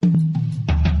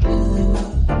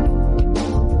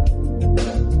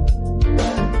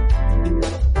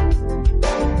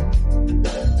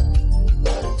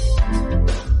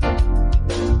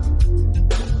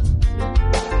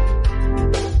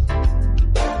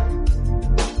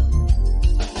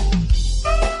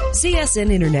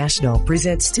CSN International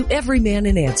presents To Every Man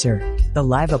an Answer, the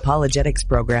live apologetics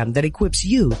program that equips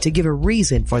you to give a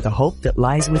reason for the hope that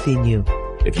lies within you.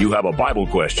 If you have a Bible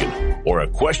question or a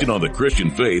question on the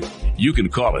Christian faith, you can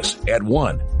call us at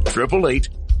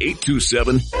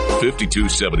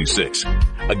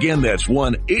 1-888-827-5276. Again, that's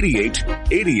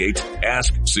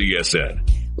 1-8888-ASK-CSN.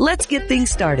 Let's get things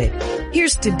started.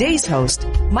 Here's today's host,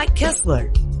 Mike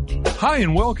Kessler. Hi,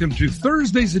 and welcome to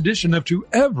Thursday's edition of To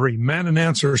Every Man an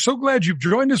Answer. So glad you've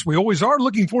joined us. We always are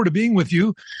looking forward to being with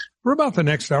you for about the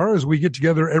next hour as we get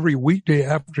together every weekday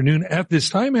afternoon at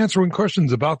this time, answering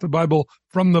questions about the Bible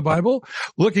from the Bible,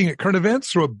 looking at current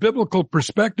events through a biblical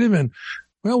perspective. And,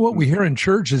 well, what we hear in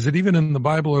church, is it even in the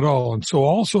Bible at all? And so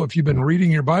also, if you've been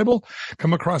reading your Bible,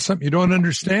 come across something you don't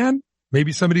understand,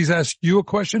 maybe somebody's asked you a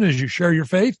question as you share your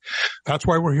faith. That's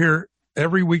why we're here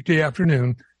every weekday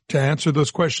afternoon, to answer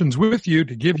those questions with you,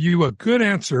 to give you a good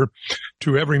answer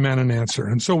to every man an answer.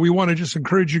 And so we want to just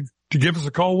encourage you to give us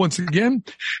a call once again.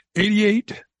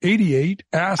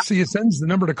 8888-ASK-CSN is the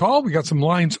number to call. We got some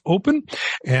lines open,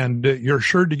 and you're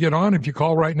sure to get on if you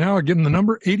call right now. Again, the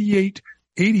number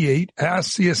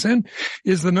 8888-ASK-CSN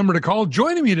is the number to call.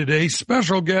 Joining me today,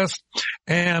 special guest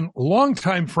and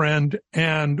longtime friend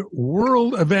and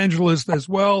world evangelist, as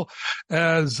well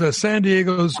as San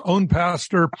Diego's own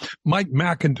pastor, Mike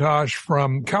McIntosh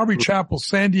from Calvary Chapel,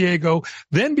 San Diego,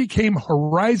 then became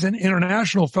Horizon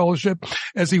International Fellowship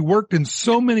as he worked in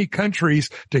so many countries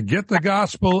to get the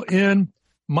gospel in.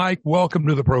 Mike, welcome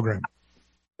to the program.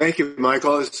 Thank you,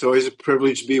 Michael. It's always a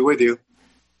privilege to be with you.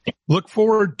 Look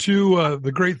forward to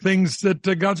the great things that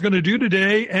God's going to do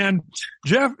today. And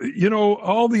Jeff,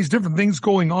 all these different things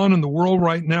going on in the world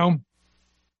right now.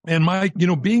 And Mike,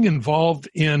 being involved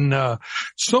in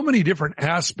so many different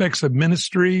aspects of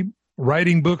ministry,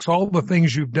 writing books, all the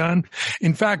things you've done.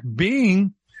 In fact,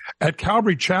 being at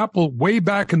Calvary Chapel way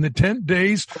back in the tent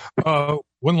days,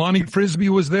 when Lonnie Frisbee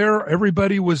was there,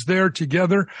 everybody was there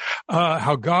together,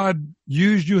 how God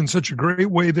used you in such a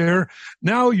great way there.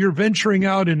 Now you're venturing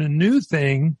out in a new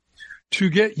thing to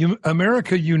get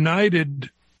America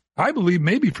united, I believe,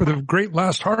 maybe for the great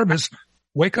last harvest.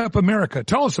 Wake Up America.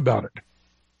 Tell us about it.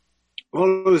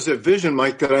 Well, it was a vision,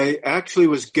 Mike, that I actually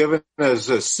was given as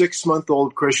a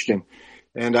 6-month-old Christian.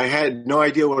 And I had no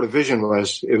idea what a vision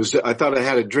was. I thought I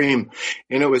had a dream.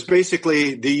 And it was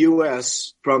basically the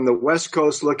U.S. from the West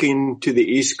Coast looking to the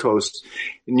East Coast.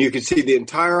 And you could see the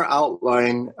entire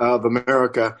outline of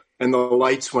America, and the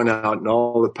lights went out and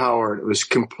all the power. It was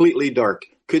completely dark.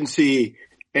 Couldn't see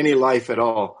any life at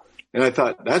all. And I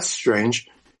thought, that's strange.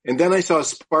 And then I saw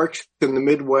sparks in the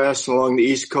Midwest, along the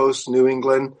East Coast, New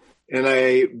England. And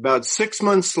about 6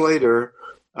 months later,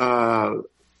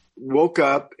 woke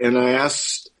up and I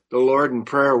asked the Lord in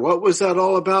prayer, what was that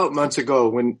all about months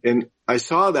ago? And I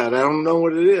saw that. I don't know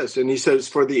what it is. And he said, it's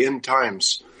for the end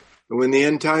times. And when the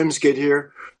end times get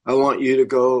here, I want you to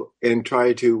go and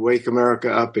try to wake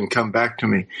America up and come back to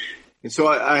me. And so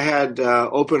I had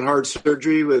open heart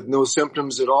surgery with no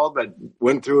symptoms at all, but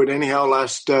went through it anyhow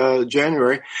last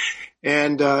January.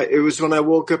 And it was when I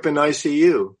woke up in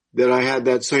ICU that I had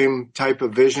that same type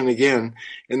of vision again.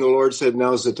 And the Lord said,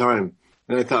 now's the time.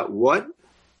 And I thought, what?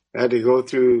 I had to go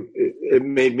through, it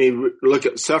made me look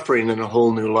at suffering in a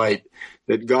whole new light,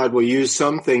 that God will use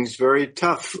some things very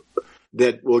tough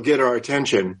that will get our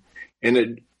attention. And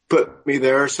it put me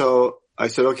there. So I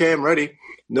said, okay, I'm ready.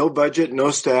 No budget,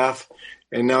 no staff.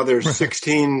 And now there's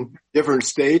 16 different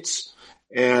states.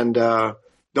 And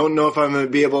don't know if I'm going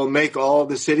to be able to make all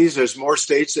the cities. There's more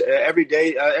states every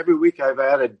day. Every week I've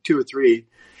added 2 or 3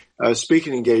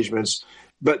 speaking engagements.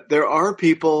 But there are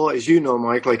people, as you know,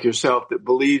 Mike, like yourself, that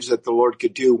believes that the Lord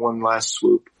could do one last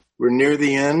swoop. We're near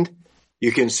the end.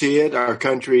 You can see it. Our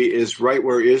country is right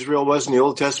where Israel was in the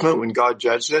Old Testament when God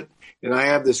judged it. And I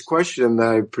have this question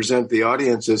that I present the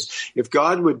audience is, if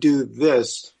God would do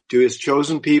this to his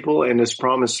chosen people and his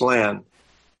promised land,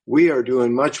 we are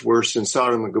doing much worse than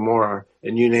Sodom and Gomorrah,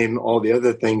 and you name all the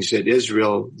other things that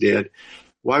Israel did.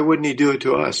 Why wouldn't he do it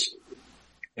to us?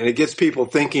 And it gets people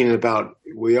thinking about,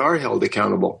 we are held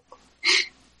accountable.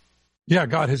 Yeah,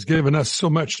 God has given us so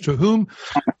much. To whom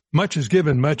much is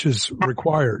given, much is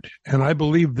required. And I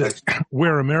believe that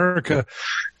where America,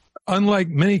 unlike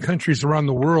many countries around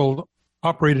the world,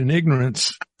 operate in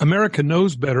ignorance, America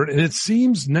knows better. And it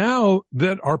seems now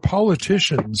that our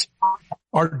politicians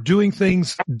are doing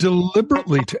things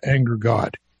deliberately to anger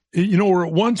God. where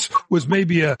it once was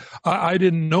maybe I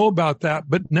didn't know about that,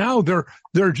 but now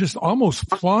they're just almost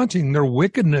flaunting their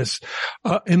wickedness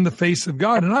in the face of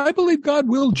God. And I believe God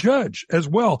will judge as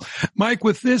well. Mike,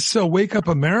 with this Wake Up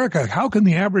America, how can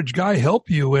the average guy help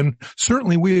you? And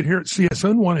certainly we here at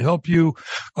CSN want to help you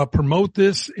promote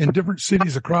this in different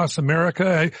cities across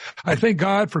America. I thank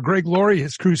God for Greg Laurie,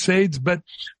 his crusades, but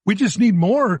we just need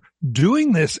more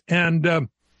doing this. And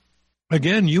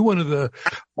again, you one of the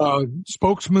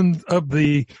spokesmen of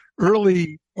the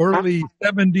early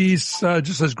 70s,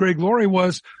 just as Greg Laurie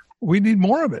was. We need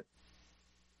more of it.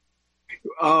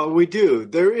 We do.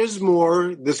 There is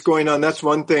more that's going on. That's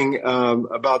one thing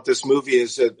about this movie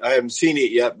is that I haven't seen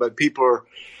it yet, but people are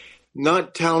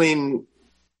not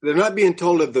they're not being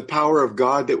told of the power of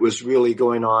God that was really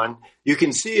going on. You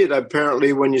can see it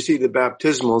apparently when you see the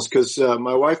baptismals, because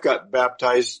my wife got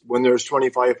baptized when there was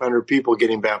 2,500 people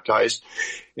getting baptized.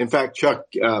 In fact, Chuck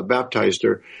baptized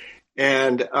her.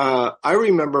 And I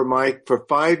remember, Mike, for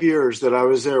 5 years that I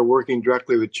was there working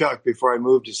directly with Chuck before I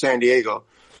moved to San Diego,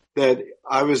 that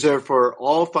I was there for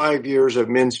all 5 years of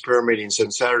men's prayer meetings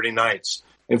on Saturday nights.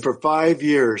 And for 5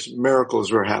 years,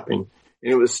 miracles were happening.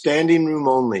 And it was standing room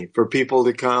only for people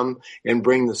to come and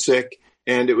bring the sick.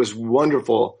 And it was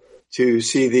wonderful to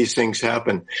see these things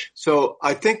happen. So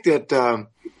I think that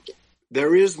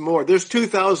there is more. There's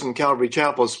 2,000 Calvary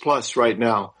Chapels plus right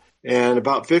now, and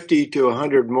about 50 to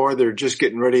 100 more. They're just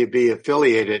getting ready to be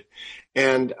affiliated.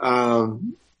 And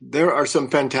there are some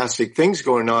fantastic things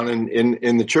going on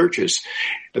in the churches.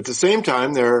 At the same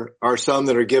time, there are some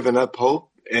that are giving up hope,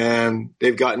 and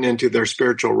they've gotten into their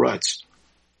spiritual ruts.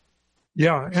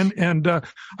 Yeah, and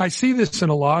I see this in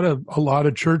a lot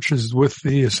of churches with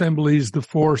the Assemblies, the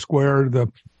Foursquare, the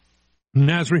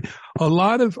Nazarene. A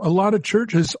lot of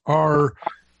churches are,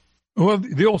 well,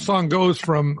 the old song goes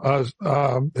from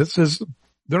it says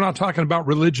they're not talking about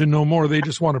religion no more. They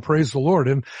just want to praise the Lord.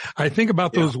 And I think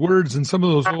about those words and some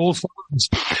of those old songs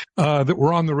that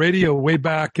were on the radio way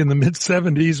back in the mid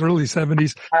 70s, early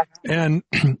 70s. And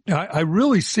I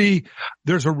really see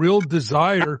there's a real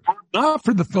desire, not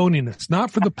for the phoniness,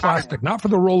 not for the plastic, not for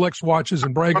the Rolex watches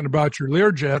and bragging about your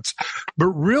Learjets, but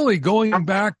really going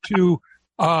back to,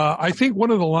 I think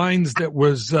one of the lines that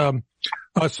was,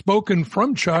 spoken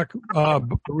from Chuck,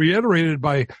 reiterated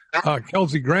by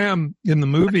Kelsey Graham in the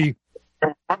movie,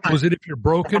 was that if you're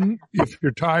broken, if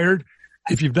you're tired,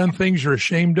 if you've done things you're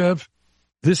ashamed of,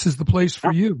 this is the place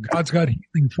for you. God's got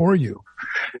healing for you.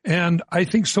 And I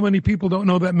think so many people don't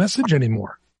know that message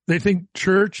anymore. They think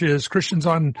church is Christians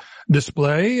on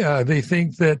display. They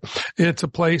think that it's a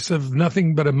place of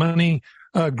nothing but a money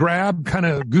grab kind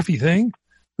of goofy thing.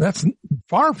 That's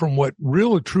far from what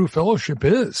real true fellowship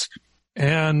is.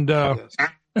 And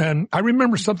I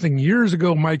remember something years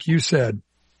ago, Mike, you said,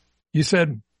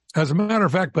 as a matter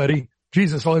of fact, buddy,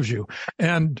 Jesus loves you.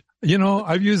 And,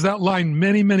 I've used that line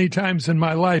many, many times in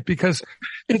my life because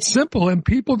it's simple and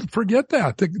people forget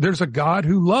that there's a God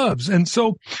who loves. And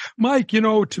so, Mike,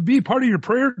 to be part of your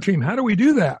prayer team, how do we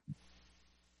do that?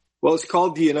 Well, it's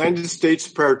called the United States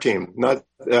Prayer Team,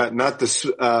 United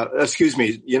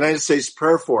States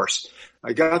Prayer Force.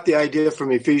 I got the idea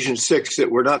from Ephesians 6 that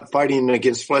we're not fighting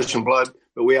against flesh and blood,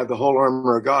 but we have the whole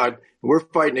armor of God. We're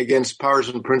fighting against powers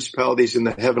and principalities in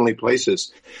the heavenly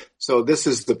places. So this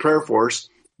is the prayer force.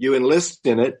 You enlist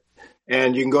in it,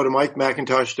 and you can go to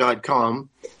MikeMcIntosh.com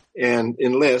and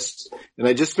enlist. And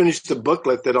I just finished a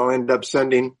booklet that I'll end up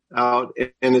sending out,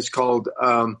 and it's called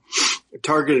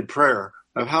Targeted Prayer,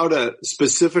 of how to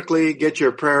specifically get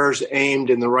your prayers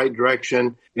aimed in the right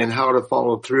direction and how to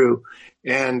follow through.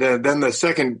 And then the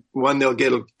second one they'll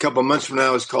get a couple months from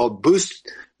now is called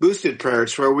Boosted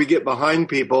Prayers, where we get behind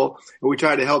people and we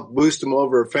try to help boost them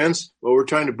over a fence, but we're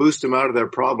trying to boost them out of their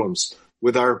problems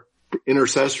with our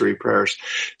intercessory prayers.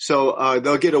 So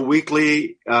they'll get a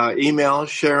weekly email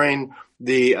sharing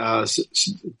the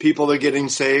people that are getting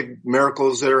saved,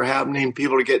 miracles that are happening,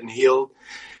 people are getting healed.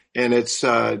 And it's,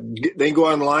 they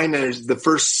go online and the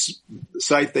first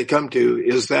site they come to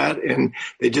is that, and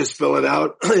they just fill it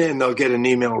out and they'll get an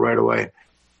email right away.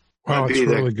 Wow, it's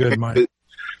really good, Mike.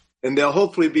 And they'll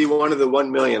hopefully be one of the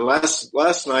 1 million. Last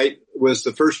night was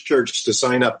the first church to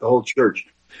sign up, the whole church.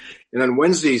 And on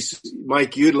Wednesdays,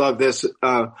 Mike, you'd love this.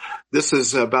 This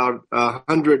is about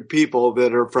 100 people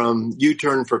that are from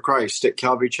U-Turn for Christ at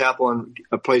Calvary Chapel in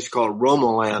a place called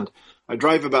Romoland. I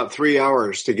drive about 3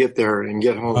 hours to get there and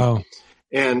get home. Wow.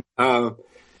 And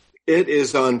it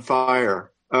is on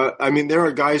fire. There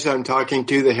are guys I'm talking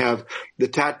to that have the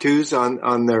tattoos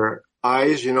on their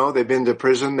eyes. They've been to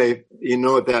prison. You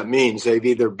know what that means. They've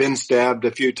either been stabbed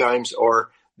a few times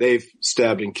or they've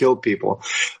stabbed and killed people.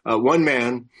 One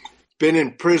man been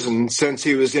in prison since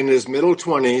he was in his middle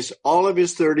 20s, all of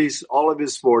his 30s, all of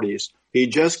his 40s. He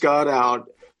just got out.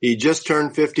 He just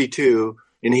turned 52,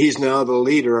 and he's now the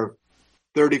leader of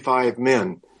 35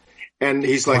 men. And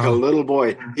he's like a little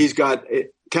boy. He's got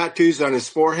tattoos on his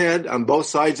forehead, on both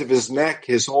sides of his neck,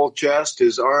 his whole chest,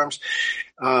 his arms.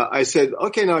 I said,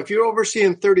 okay, now if you're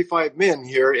overseeing 35 men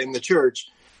here in the church,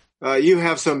 you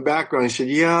have some background. He said,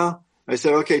 yeah. I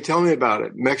said, okay, tell me about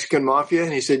it. Mexican mafia?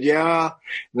 And he said, yeah.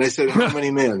 And I said, how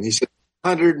many men? He said,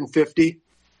 150.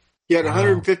 He had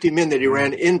 150 men that he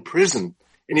ran in prison.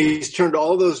 And he's turned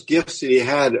all those gifts that he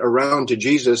had around to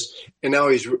Jesus. And now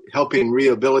he's helping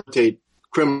rehabilitate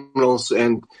criminals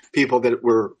and people that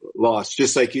were lost.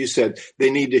 Just like you said, they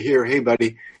need to hear, hey,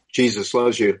 buddy, Jesus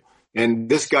loves you. And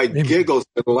this guy giggles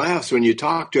and laughs when you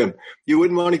talk to him. You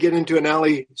wouldn't want to get into an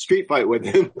alley street fight with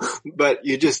him, but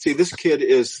you just see this kid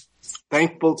is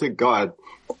thankful to God.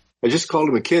 I just called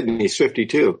him a kid, and he's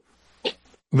 52.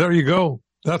 There you go.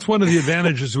 That's one of the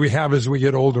advantages we have as we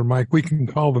get older, Mike. We can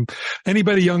call them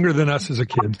anybody younger than us as a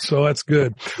kid. So that's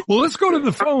good. Well, let's go to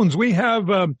the phones. We have,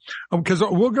 because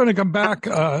we're going to come back,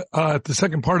 at the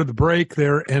second part of the break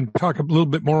there and talk a little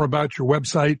bit more about your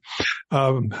website,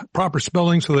 proper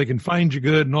spelling so they can find you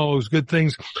good and all those good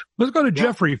things. Let's go to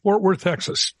Jeffrey, Fort Worth,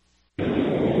 Texas. Hey,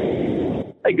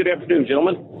 good afternoon,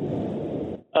 gentlemen.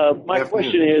 My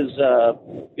question is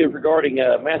regarding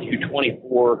Matthew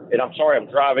 24, and I'm sorry I'm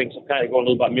driving, so I'm kind of going a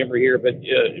little by memory here, but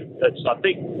it's, I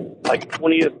think, like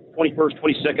 20th, 21st,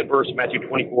 22nd verse of Matthew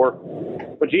 24,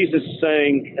 when Jesus is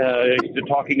saying, he's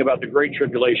talking about the great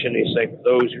tribulation. He's saying, for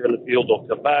those who are in the field, they'll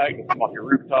come back and come off your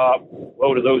rooftop,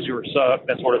 woe to those who are sucked,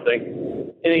 that sort of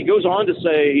thing. And he goes on to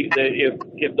say that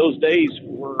if those days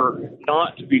were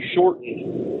not to be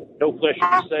shortened, no flesh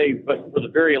will be saved, but for the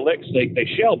very elect's sake, they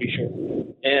shall be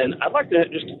shortened. And I'd like to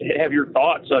just have your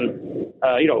thoughts on,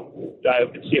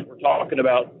 see if we're talking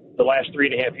about the last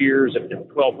 3.5 years, if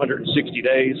 1,260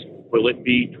 days, will it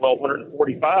be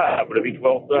 1,245? Would it be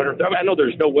 1,200? I know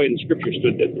there's no way in the scripture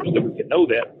stood that we can know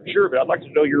that for sure, but I'd like to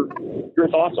know your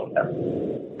thoughts on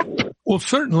that. Well,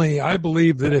 certainly, I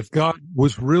believe that if God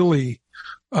was really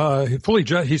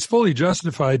he's fully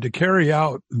justified to carry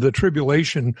out the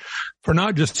tribulation for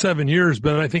not just 7 years,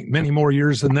 but I think many more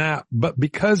years than that. But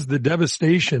because the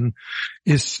devastation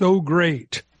is so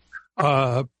great,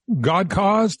 God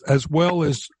caused as well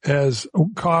as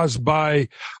caused by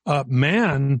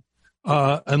man,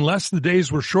 unless the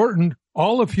days were shortened,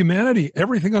 all of humanity,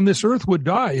 everything on this earth would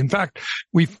die. In fact,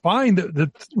 we find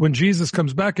that when Jesus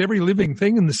comes back, every living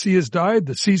thing in the sea has died.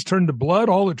 The sea's turned to blood.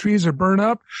 All the trees are burned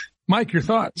up. Mike, your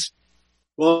thoughts?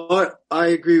 Well, I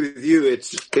agree with you.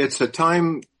 It's a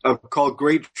time called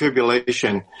Great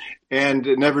Tribulation, and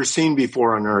never seen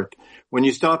before on earth. When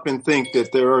you stop and think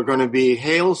that there are going to be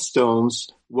hailstones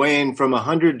weighing from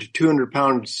 100 to 200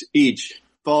 pounds each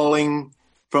falling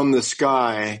from the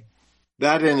sky,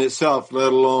 that in itself,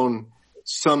 let alone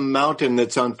some mountain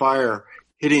that's on fire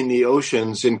hitting the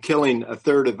oceans and killing a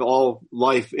third of all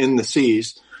life in the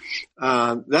seas,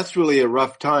 that's really a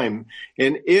rough time.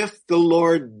 And if the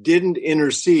Lord didn't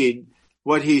intercede,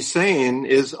 what he's saying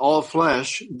is all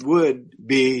flesh would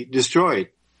be destroyed.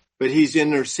 But he's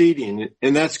interceding,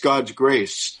 and that's God's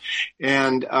grace.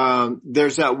 And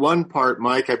there's that one part,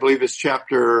 Mike, I believe it's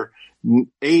chapter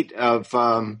 8 or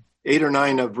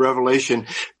 9 of Revelation,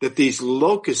 that these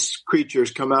locust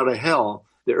creatures come out of hell.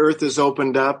 The earth is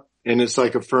opened up, and it's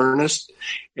like a furnace,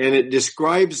 and it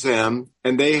describes them,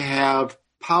 and they have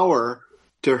power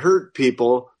to hurt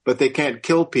people, but they can't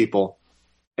kill people.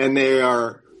 And they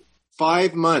are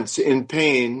 5 months in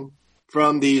pain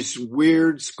from these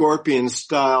weird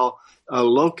scorpion-style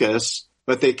locusts,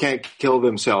 but they can't kill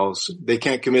themselves. They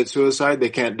can't commit suicide. They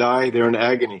can't die. They're in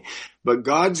agony. But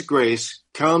God's grace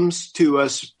comes to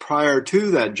us prior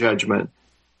to that judgment.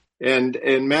 And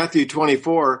in Matthew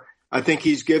 24, I think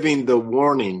he's giving the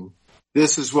warning.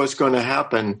 This is what's going to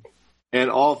happen. And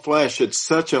all flesh, it's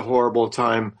such a horrible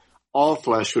time, all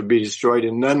flesh would be destroyed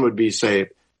and none would be saved.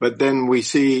 But then we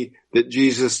see that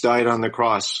Jesus died on the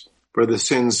cross for the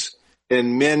sins,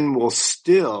 and men will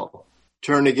still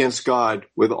turn against God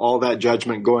with all that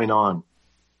judgment going on.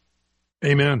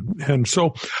 Amen. And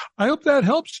so I hope that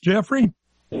helps, Jeffrey.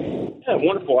 Yeah,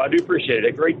 wonderful. I do appreciate it.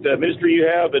 A great ministry you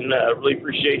have, and really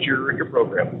appreciate your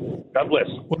program. God bless.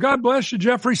 Well, God bless you,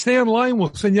 Jeffrey. Stay on line.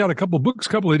 We'll send you out a couple of books, a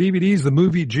couple of DVDs, the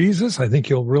movie Jesus. I think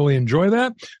you'll really enjoy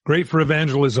that. Great for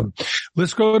evangelism.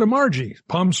 Let's go to Margie,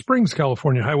 Palm Springs,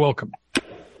 California. Hi, welcome.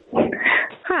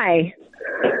 Hi.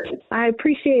 I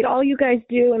appreciate all you guys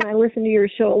do, and I listen to your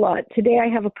show a lot. Today I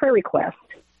have a prayer request.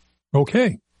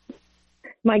 Okay.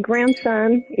 My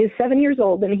grandson is 7 years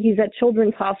old, and he's at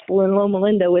Children's Hospital in Loma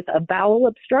Linda with a bowel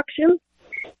obstruction.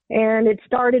 And it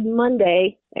started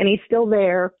Monday, and he's still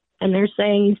there. And they're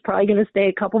saying he's probably going to stay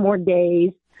a couple more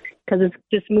days because it's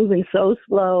just moving so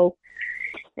slow.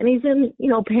 And he's in,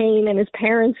 pain, and his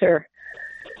parents are,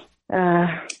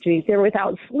 they're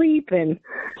without sleep, and,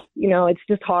 it's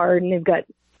just hard, and they've got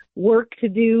work to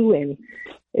do, and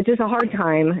it's just a hard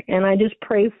time. And I just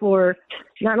pray for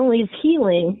not only his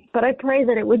healing, but I pray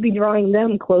that it would be drawing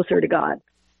them closer to God.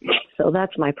 So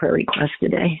that's my prayer request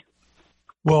today.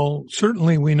 Well,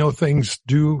 certainly we know things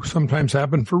do sometimes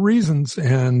happen for reasons.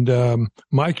 And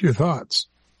Mike, your thoughts?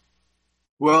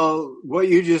 Well, what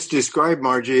you just described,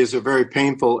 Margie, is a very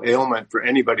painful ailment for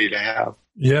anybody to have.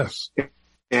 Yes.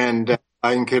 And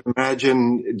I can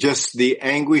imagine just the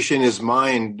anguish in his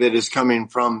mind that is coming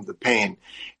from the pain.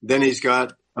 Then he's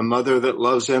got a mother that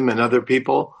loves him and other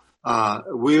people.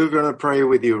 We're going to pray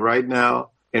with you right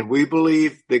now, and we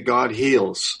believe that God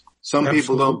heals. Some Absolutely.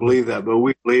 People don't believe that, but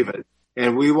we believe it.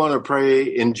 And we want to pray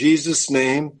in Jesus'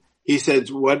 name. He said,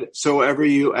 whatsoever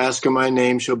you ask in my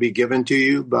name shall be given to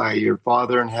you by your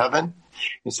Father in heaven.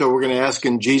 And so we're going to ask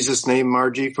in Jesus' name,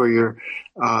 Margie, for your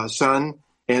son,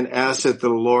 and ask that the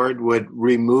Lord would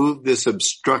remove this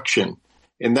obstruction.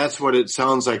 And that's what it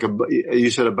sounds like.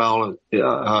 You said a bowel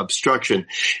obstruction.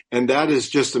 And that is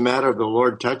just a matter of the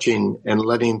Lord touching and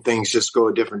letting things just go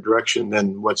a different direction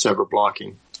than what's ever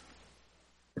blocking.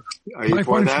 Are you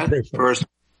for that? First,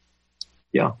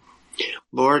 yeah.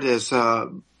 Lord, as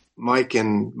Mike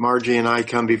and Margie and I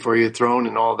come before your throne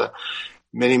and all the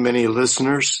many, many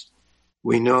listeners,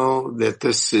 we know that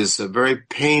this is a very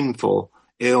painful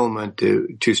ailment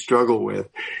to struggle with.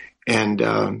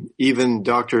 And even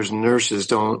doctors and nurses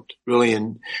don't really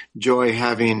enjoy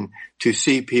having to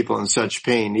see people in such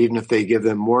pain, even if they give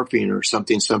them morphine or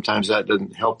something. Sometimes that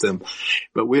doesn't help them.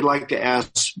 But we'd like to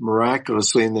ask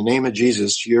miraculously in the name of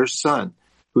Jesus, your son,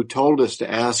 who told us to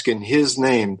ask in his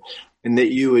name, and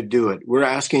that you would do it. We're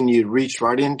asking you to reach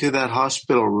right into that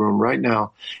hospital room right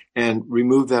now and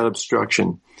remove that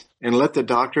obstruction. And let the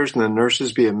doctors and the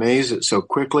nurses be amazed that so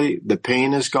quickly the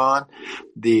pain is gone,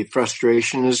 the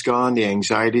frustration is gone, the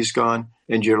anxiety is gone,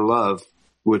 and your love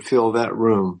would fill that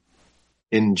room.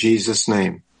 In Jesus'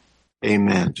 name,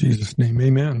 amen. In Jesus' name,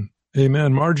 amen.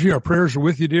 Amen. Margie, our prayers are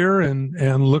with you, dear,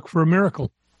 and look for a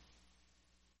miracle.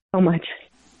 So much.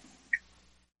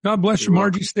 God bless you,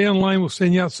 Margie. Stay online. We'll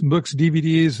send you out some books,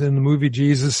 DVDs, and the movie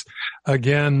Jesus.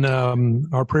 Again,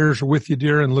 our prayers are with you,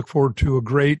 dear, and look forward to a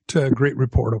great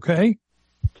report, okay?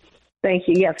 Thank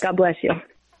you. Yes, God bless you.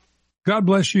 God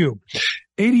bless you.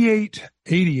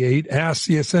 8888 Ask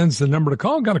CSN's the number to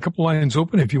call. Got a couple lines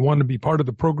open if you want to be part of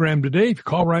the program today. If you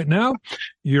call right now,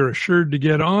 you're assured to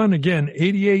get on. Again,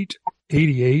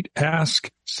 8888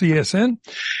 Ask CSN.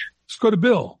 Let's go to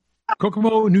Bill.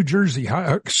 Kokomo, New Jersey.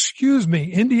 Hi,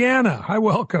 Indiana. Hi,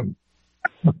 welcome.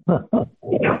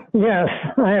 Yes,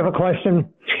 I have a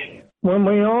question. When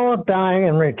we all die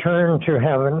and return to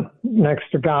heaven next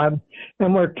to God,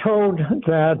 and we're told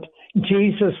that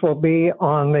Jesus will be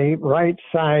on the right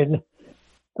side,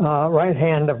 right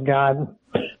hand of God,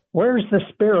 where's the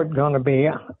Spirit going to be?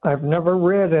 I've never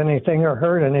read anything or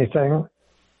heard anything.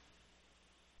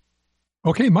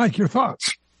 Okay, Mike, your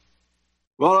thoughts.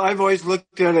 Well, I've always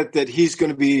looked at it that he's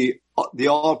going to be the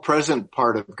all-present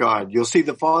part of God. You'll see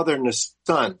the Father and the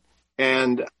Son,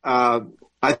 and I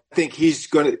think he's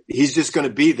just going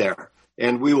to be there,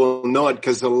 and we will know it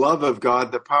because the love of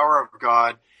God, the power of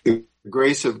God, the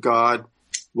grace of God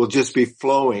will just be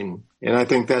flowing, and I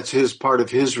think that's part of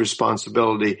his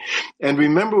responsibility. And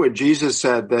remember what Jesus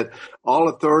said, that all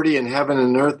authority in heaven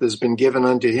and earth has been given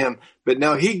unto him, but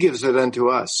now he gives it unto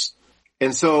us.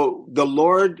 And so the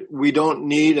Lord, we don't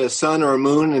need a sun or a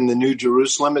moon in the New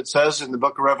Jerusalem, it says in the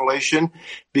book of Revelation,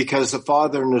 because the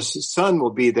Father and the Son will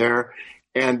be there,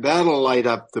 and that'll light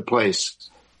up the place.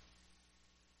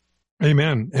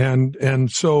 Amen.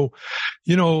 And so,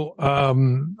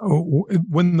 when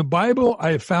the Bible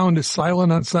I have found is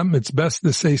silent on something, it's best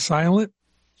to say silent.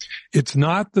 It's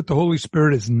not that the Holy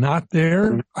Spirit is not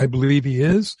there. I believe he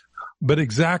is. But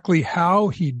exactly how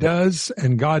he does,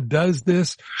 and God does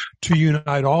this to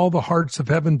unite all the hearts of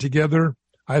heaven together,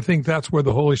 I think that's where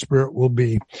the Holy Spirit will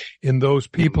be in those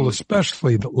people,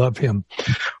 especially that love him.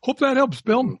 Hope that helps,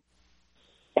 Bill.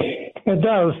 It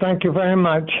does. Thank you very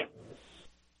much.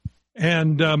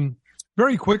 And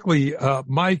very quickly,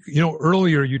 Mike,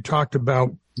 earlier you talked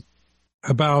about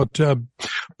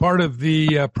part of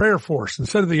the prayer force,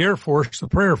 instead of the Air Force, the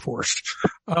prayer force,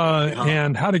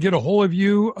 and how to get a hold of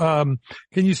you. Can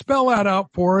you spell that out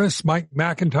for us, Mike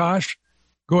McIntosh?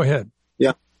 Go ahead.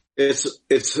 Yeah, it's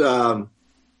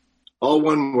all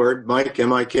one word, Mike,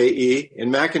 M-I-K-E,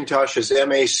 and Macintosh is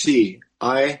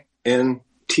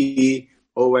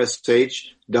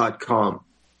MACINTOSH.com.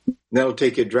 That'll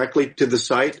take you directly to the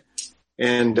site.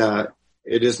 And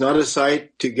it is not a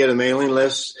site to get a mailing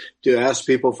list to ask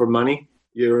people for money.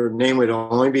 Your name would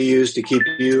only be used to keep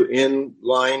you in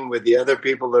line with the other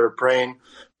people that are praying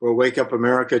for Wake Up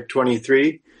America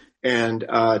 23 and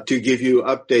to give you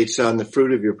updates on the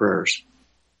fruit of your prayers.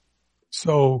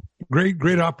 So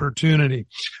great opportunity.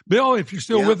 Bill, if you're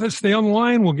still with us, stay on the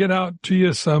line. We'll get out to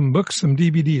you some books, some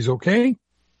DVDs, okay?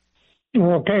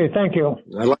 Okay, thank you.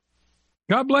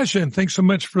 God bless you, and thanks so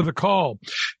much for the call.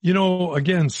 You know,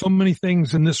 again, so many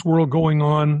things in this world going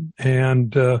on,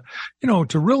 and, you know,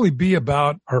 to really be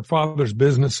about our Father's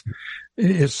business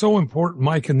is so important,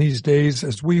 Mike, in these days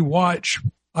as we watch,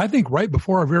 I think right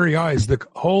before our very eyes, the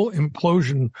whole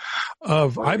implosion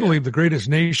of, I believe, the greatest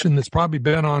nation that's probably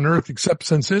been on earth except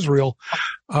since Israel.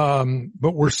 But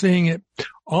we're seeing it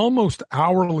almost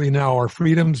hourly now, our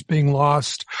freedoms being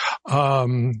lost,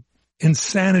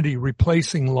 insanity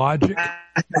replacing logic.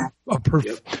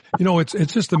 You know, it's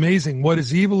just amazing. What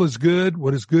is evil is good.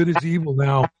 What is good is evil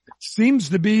now seems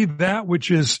to be that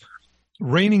which is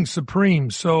reigning supreme.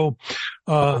 So,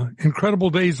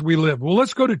 incredible days we live. Well,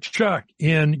 let's go to Chuck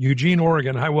in Eugene,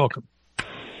 Oregon. Hi, welcome.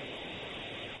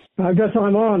 I guess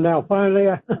I'm on now, finally.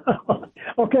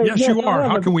 Okay. Yes, you are.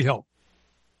 How can we help?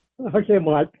 Okay,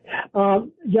 Mike. I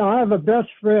have a best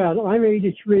friend. I'm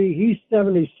 83. He's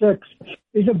 76.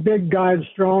 He's a big guy and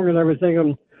strong and everything.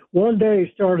 And one day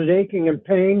he started aching and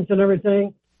pains and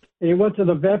everything. And he went to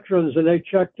the veterans and they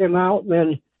checked him out. And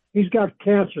then he's got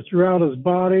cancer throughout his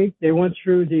body. They went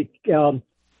through the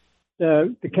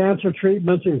cancer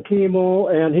treatments and chemo.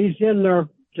 And he's in there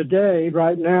today,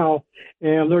 right now.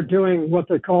 And they're doing what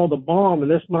they call the bomb.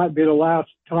 And this might be the last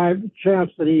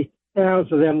chance that he has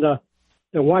for them to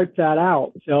wipe that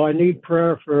out. So I need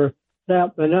prayer for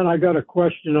that. And then I got a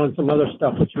question on some other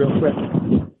stuff that's real quick.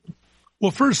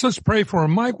 Well, first, let's pray for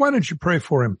him. Mike, why don't you pray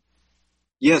for him?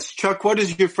 Yes, Chuck, what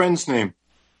is your friend's name?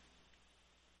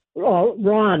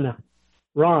 Ron.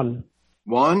 Ron,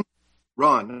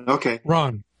 okay.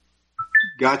 Ron.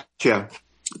 Gotcha.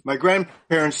 My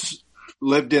grandparents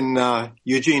lived in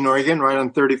Eugene, Oregon, right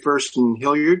on 31st and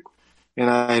Hilliard, and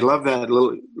I love that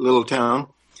little town.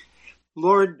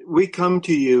 Lord, we come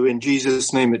to you in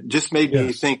Jesus' name. It just made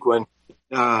me think when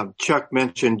Chuck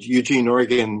mentioned Eugene,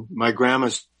 Oregon, my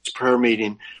grandma's prayer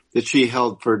meeting that she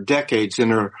held for decades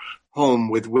in her home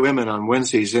with women on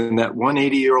Wednesdays, and that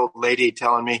 180-year-old lady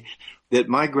telling me that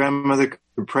my grandmother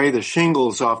could pray the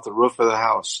shingles off the roof of the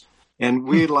house. And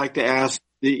we'd like to ask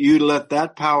that you let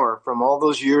that power from all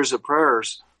those years of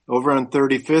prayers over on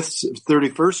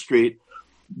 31st Street,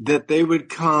 that they would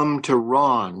come to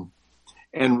Ron.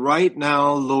 And right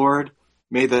now, Lord,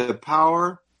 may the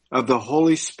power of the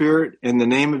Holy Spirit in the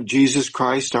name of Jesus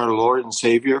Christ, our Lord and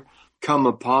Savior, come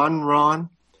upon Ron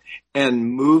and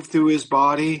move through his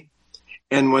body.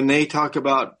 And when they talk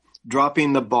about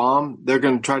dropping the bomb, they're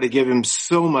going to try to give him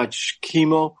so much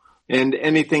chemo and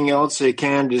anything else they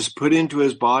can just put into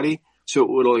his body so it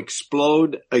will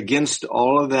explode against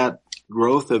all of that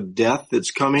growth of death that's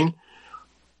coming.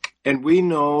 And we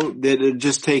know that it'll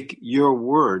just take your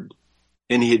word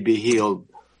and he'd be healed.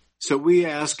 So we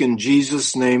ask in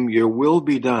Jesus' name, your will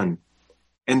be done,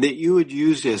 and that you would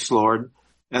use this, Lord,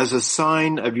 as a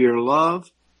sign of your love,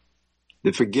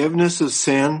 the forgiveness of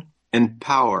sin, and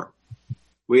power.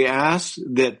 We ask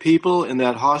that people in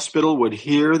that hospital would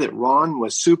hear that Ron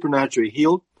was supernaturally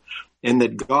healed and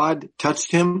that God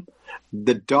touched him.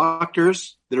 The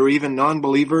doctors that are even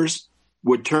non-believers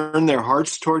would turn their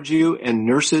hearts towards you, and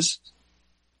nurses.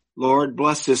 Lord,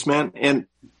 bless this man. And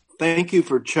thank you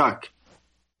for Chuck.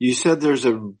 You said there's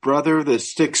a brother that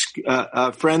sticks,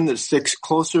 a friend that sticks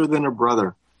closer than a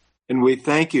brother. And we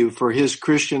thank you for his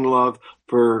Christian love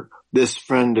for this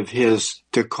friend of his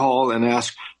to call and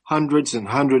ask hundreds and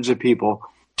hundreds of people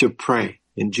to pray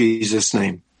in Jesus'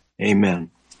 name. Amen.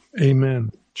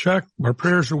 Amen. Chuck, our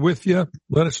prayers are with you.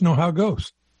 Let us know how it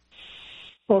goes.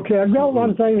 Okay, I've got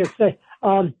one thing to say.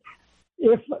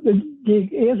 If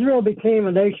Israel became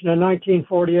a nation in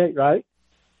 1948, right?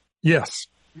 Yes.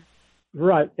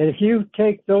 Right. And if you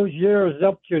take those years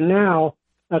up to now,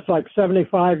 that's like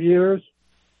 75 years.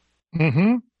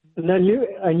 Mm-hmm. And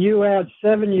then you add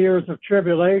 7 years of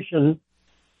tribulation,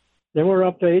 then we're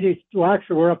up to 80. Well,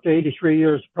 actually, we're up to 83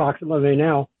 years approximately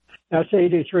now. That's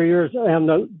 83 years, and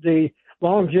the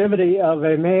longevity of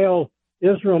a male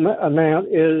Israel man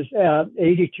is at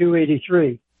 82,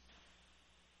 83.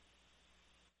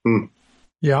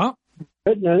 Yeah.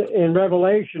 In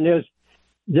Revelation is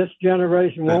this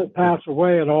generation won't pass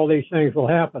away, and all these things will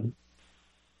happen.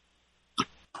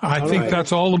 I think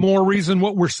that's all the more reason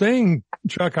what we're saying,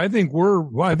 Chuck. I think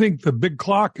the big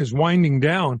clock is winding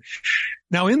down.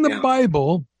 Now in the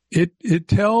Bible, it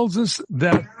tells us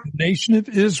that the nation of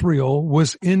Israel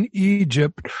was in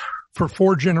Egypt for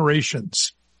 4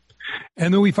 generations.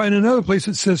 And then we find another place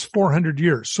that says 400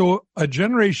 years. So a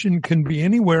generation can be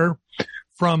anywhere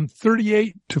from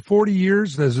 38 to 40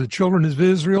 years, as the children of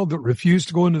Israel that refused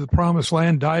to go into the promised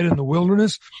land died in the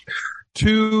wilderness,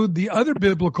 to the other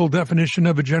biblical definition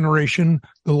of a generation,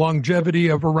 the longevity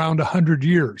of around 100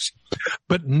 years.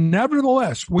 But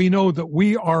nevertheless, we know that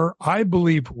we are, I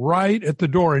believe, right at the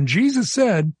door. And Jesus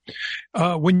said,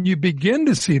 when you begin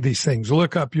to see these things,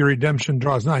 look up, your redemption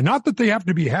draws nigh. Not that they have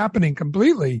to be happening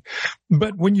completely,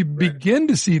 but when you begin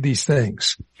to see these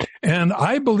things. And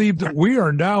I believe that we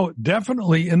are now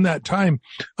definitely in that time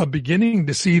of beginning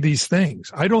to see these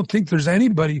things. I don't think there's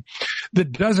anybody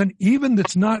that doesn't, even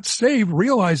that's not saved,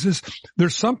 realizes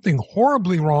there's something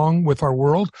horribly wrong with our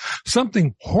world,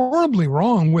 something horribly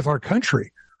wrong with our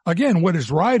country. Again, what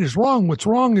is right is wrong. What's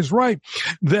wrong is right.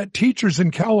 That teachers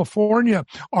in California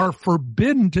are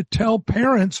forbidden to tell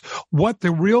parents what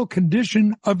the real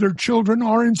condition of their children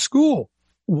are in school.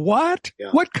 What? Yeah.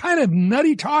 What kind of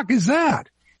nutty talk is that?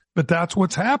 But that's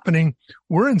what's happening.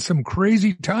 We're in some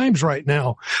crazy times right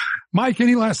now. Mike,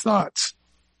 any last thoughts?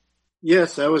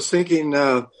 Yes, I was thinking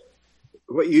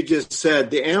what you just said.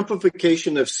 The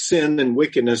amplification of sin and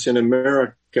wickedness in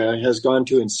America has gone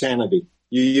to insanity.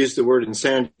 You used the word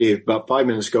insanity about 5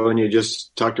 minutes ago, and you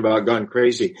just talked about gone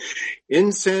crazy.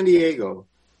 In San Diego,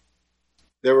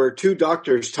 there were 2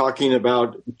 doctors talking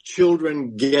about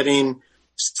children getting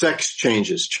sex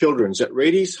changes. Children's at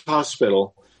Rady's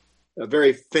Hospital, a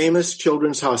very famous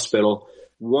children's hospital.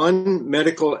 One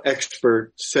medical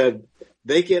expert said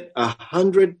they get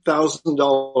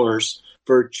 $100,000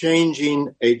 for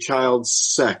changing a child's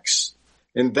sex.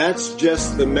 And that's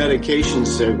just the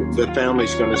medications the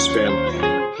family's going to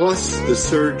spend, plus the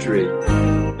surgery.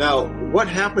 Now, what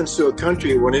happens to a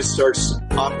country when it starts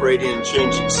operating and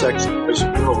changing sex in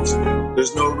girls?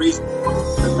 There's no reason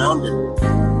around it.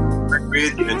 The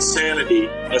creative insanity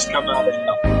has come out of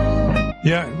hell.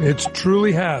 Yeah, it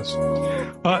truly has.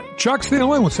 Chuck's the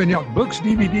only one sending out books,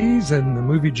 DVDs, and the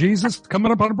movie Jesus.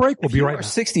 Coming up on a break. We'll be right back. If you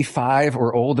are 65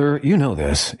 or older, you know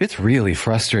this. It's really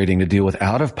frustrating to deal with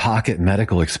out-of-pocket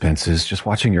medical expenses, just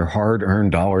watching your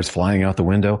hard-earned dollars flying out the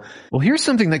window. Well, here's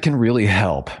something that can really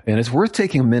help, and it's worth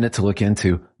taking a minute to look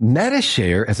into.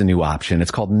 Medi-Share is a new option.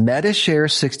 It's called Medi-Share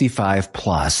 65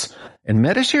 Plus. And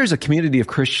Medi-Share is a community of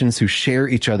Christians who share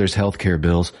each other's healthcare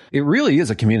bills. It really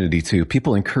is a community too.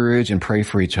 People encourage and pray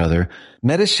for each other.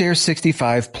 Medi-Share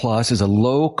 65 Plus is a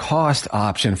low-cost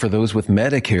option for those with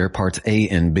Medicare Parts A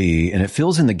and B, and it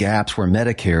fills in the gaps where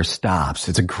Medicare stops.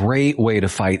 It's a great way to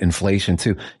fight inflation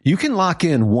too. You can lock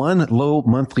in one low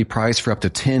monthly price for up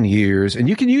to 10 years, and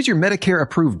you can use your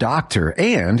Medicare-approved doctor,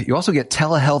 and you also get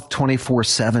telehealth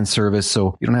 24/7 service,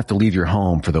 so you don't have to leave your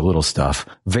home for the little stuff.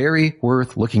 Very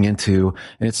worth looking into.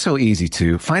 And it's so easy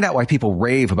to find out why people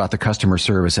rave about the customer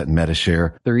service at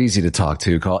Medi-Share. They're easy to talk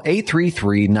to. Call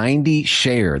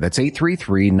 833-90-SHARE. That's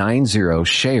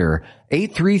 833-90-SHARE.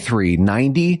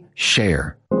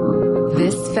 833-90-SHARE.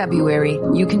 This February,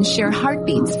 you can share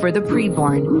heartbeats for the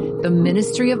preborn. The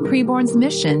Ministry of Preborn's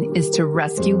mission is to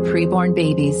rescue preborn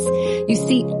babies. You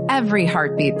see, every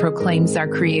heartbeat proclaims our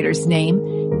Creator's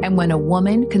name. And when a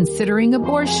woman considering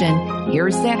abortion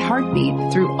hears that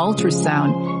heartbeat through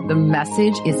ultrasound, the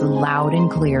message is loud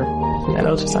and clear. That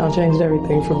ultrasound changed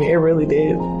everything for me. It really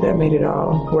did. That made it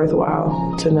all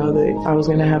worthwhile to know that I was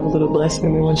going to have a little blessing.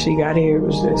 And when she got here, it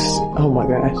was just, oh my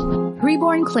gosh.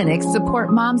 Preborn clinics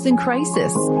support moms in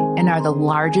crisis and are the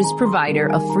largest provider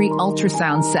of free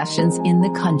ultrasound sessions in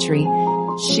the country.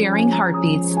 Sharing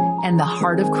heartbeats and the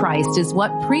heart of Christ is what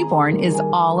Preborn is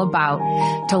all about.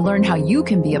 To learn how you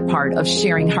can be a part of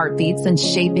sharing heartbeats and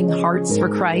shaping hearts for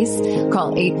Christ,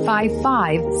 call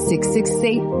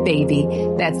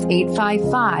 855-668-BABY. That's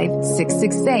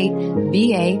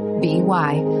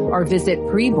 855-668-BABY. Or visit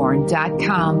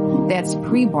preborn.com. That's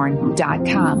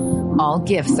preborn.com. All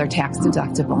gifts are tax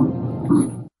deductible.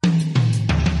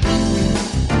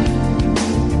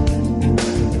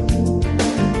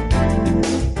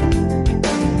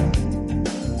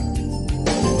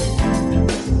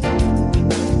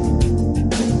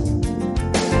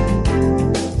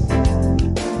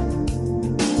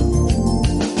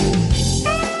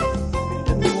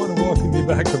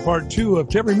 Part 2 of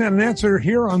To Every Man an Answer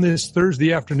here on this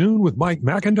Thursday afternoon with Mike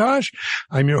McIntosh.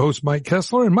 I'm your host, Mike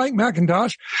Kessler, and Mike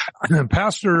McIntosh,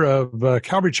 pastor of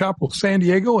Calvary Chapel, San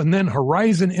Diego, and then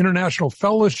Horizon International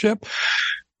Fellowship.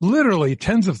 literally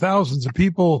tens of thousands of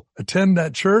people attend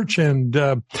that church. And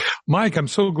Mike, I'm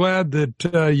so glad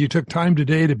that you took time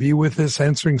today to be with us,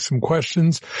 answering some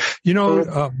questions. You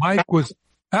know, Mike was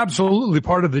absolutely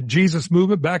part of the Jesus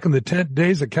movement back in the tent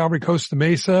days at Calvary Costa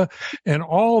Mesa, and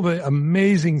all the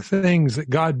amazing things that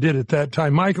God did at that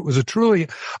time. Mike, it was a truly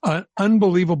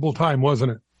unbelievable time,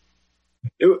 wasn't it?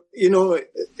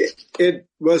 It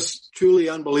was truly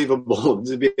unbelievable,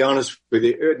 to be honest with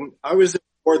you. I was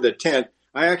for the tent.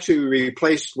 I actually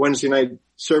replaced Wednesday night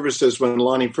services when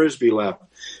Lonnie Frisbee left.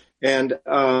 And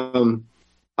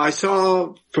I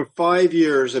saw for 5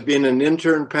 years of being an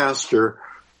intern pastor,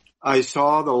 I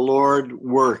saw the Lord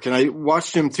work, and I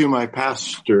watched him through my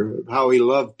pastor, how he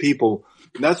loved people.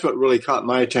 And that's what really caught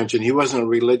my attention. He wasn't a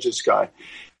religious guy.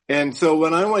 And so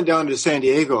when I went down to San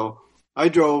Diego, I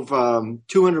drove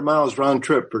 200 miles round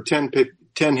trip for 10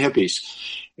 hippies,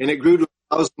 and it grew to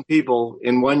 1,000 people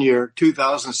in 1 year,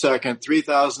 2,000 second,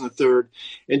 3,000 the third,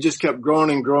 and just kept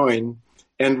growing and growing.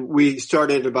 And we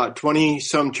started about 20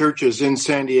 some churches in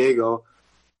San Diego.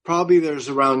 Probably there's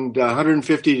around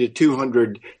 150 to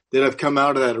 200 that have come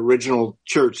out of that original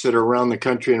church that are around the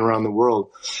country and around the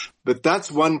world. But that's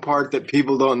one part that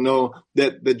people don't know,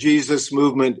 that the Jesus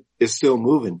movement is still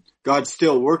moving. God's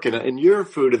still working. And you're a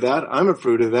fruit of that. I'm a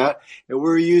fruit of that. And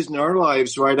we're using our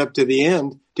lives right up to the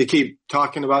end to keep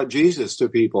talking about Jesus to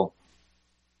people.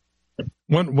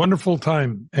 One wonderful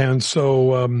time. And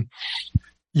so,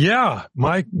 yeah,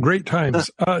 Mike, great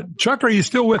times. Chuck, are you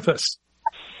still with us?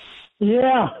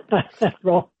 Yeah.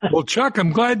 Well, Chuck,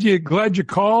 I'm glad you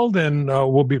called, and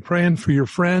we'll be praying for your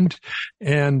friend.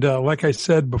 And like I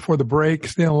said before the break,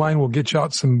 stay on the line. We'll get you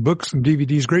out some books, some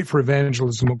DVDs. Great for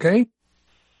evangelism, okay?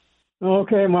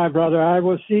 Okay, my brother. I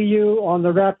will see you on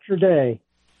the rapture day.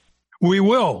 We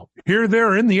will. Here,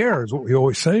 there, in the air is what we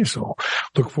always say. So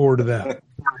look forward to that.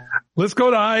 Let's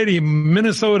go to Heidi,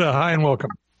 Minnesota. Hi and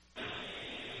welcome.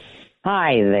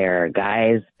 Hi there,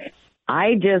 guys.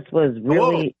 I just was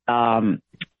really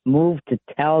moved to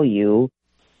tell you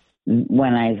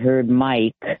when I heard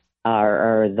Mike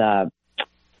or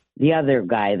the other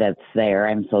guy that's there.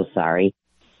 I'm so sorry.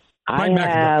 I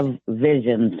have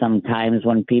visions sometimes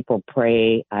when people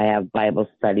pray. I have Bible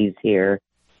studies here,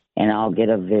 and I'll get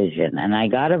a vision. And I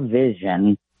got a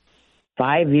vision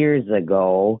 5 years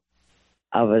ago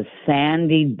of a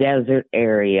sandy desert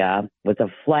area with a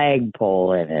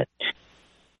flagpole in it.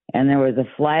 And there was a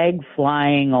flag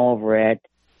flying over it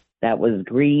that was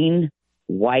green,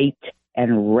 white,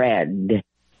 and red.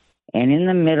 And in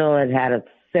the middle, it had a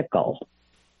sickle.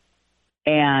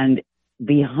 And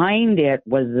behind it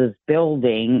was this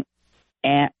building,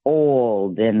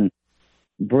 old and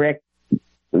brick.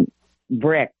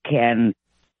 And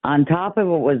on top of it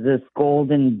was this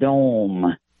golden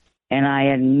dome. And I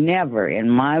had never in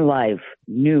my life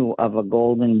knew of a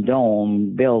golden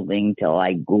dome building till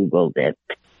I Googled it.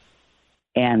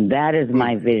 And that is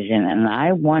my vision. And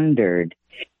I wondered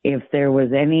if there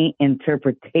was any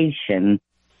interpretation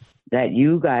that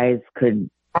you guys could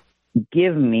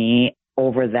give me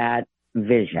over that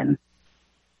vision.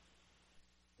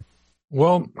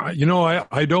 Well, you know,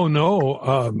 I don't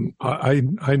know.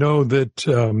 I know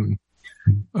that,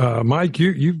 Mike,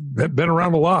 you've been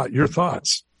around a lot. Your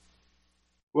thoughts?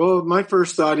 Well, my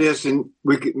first thought is, and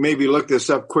we could maybe look this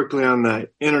up quickly on the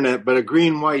internet, but a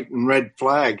green, white, and red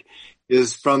flag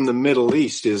is from the Middle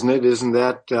East, isn't it? Isn't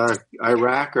that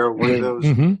Iraq or one of those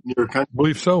near countries? I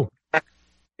believe so.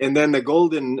 And then the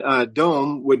golden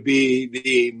dome would be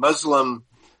the Muslim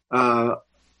Dome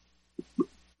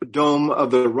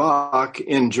of the Rock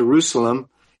in Jerusalem.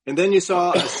 And then you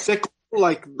saw a sickle,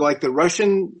 like the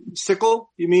Russian sickle?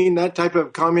 You mean that type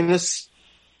of communist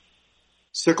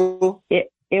sickle?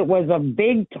 It was a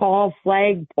big, tall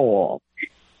flagpole,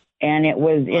 and it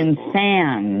was in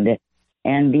sand.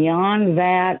 And beyond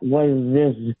that was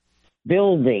this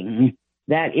building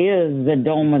that is the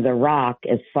Dome of the Rock,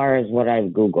 as far as what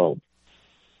I've Googled.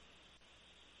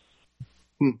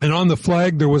 And on the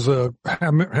flag, there was a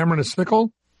hammer and a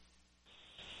sickle?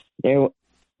 There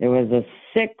was a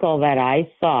sickle that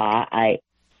I saw.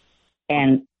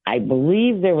 And I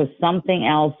believe there was something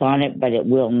else on it, but it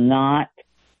will not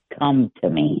come to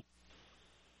me.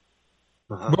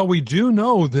 Well, we do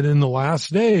know that in the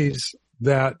last days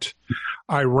that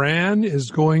Iran is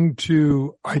going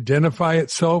to identify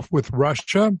itself with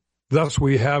Russia. Thus,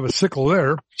 we have a sickle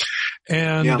there.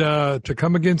 And to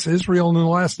come against Israel in the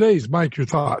last days. Mike, your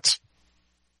thoughts?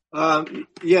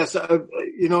 Yes.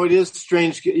 It is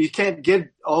strange. You can't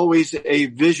get always a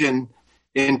vision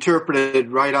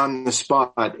interpreted right on the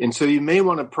spot. And so you may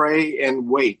want to pray and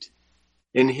wait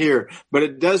and hear. But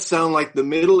it does sound like the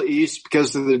Middle East,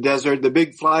 because of the desert, the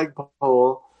big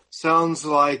flagpole sounds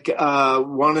like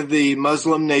one of the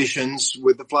Muslim nations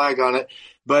with the flag on it,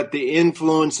 but the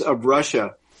influence of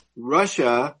Russia.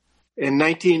 Russia in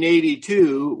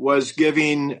 1982 was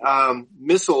giving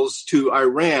missiles to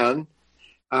Iran.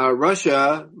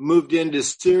 Russia moved into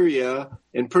Syria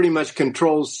and pretty much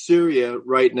controls Syria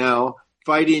right now,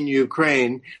 fighting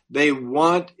Ukraine. They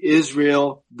want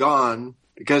Israel gone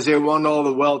because they want all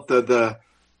the wealth of the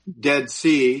Dead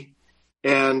Sea.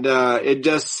 And it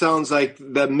just sounds like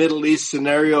the Middle East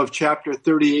scenario of chapter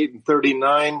 38 and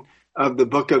 39 of the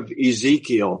book of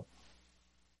Ezekiel.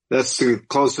 That's the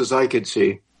closest I could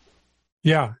see.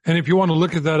 Yeah, and if you want to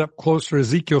look at that up closer,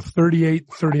 Ezekiel 38,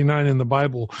 39 in the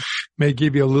Bible may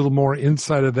give you a little more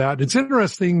insight of that. It's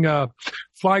interesting,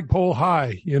 flagpole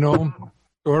high, so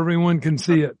everyone can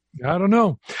see it. I don't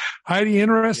know. Heidi,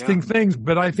 interesting things,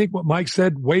 but I think what Mike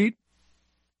said, wait.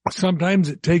 Sometimes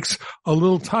it takes a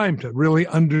little time to really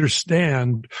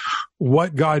understand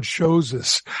what God shows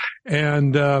us.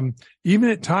 And even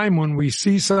at time when we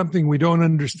see something, we don't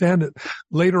understand it.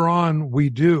 Later on, we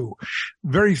do.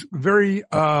 Very, very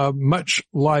much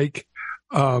like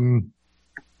in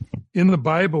the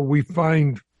Bible, we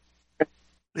find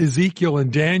Ezekiel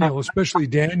and Daniel, especially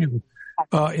Daniel,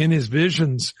 in his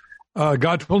visions.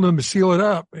 God told him to seal it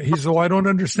up. He said, well, I don't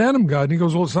understand him, God. And he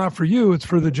goes, well, it's not for you. It's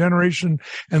for the generation,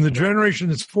 and the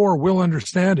generation it's for will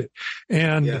understand it.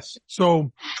 And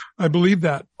so I believe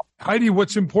that. Heidi,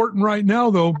 what's important right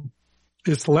now, though,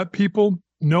 is to let people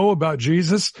know about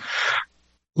Jesus.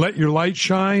 Let your light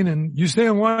shine, and you stay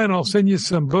online. I'll send you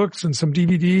some books and some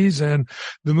DVDs and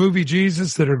the movie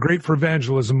Jesus that are great for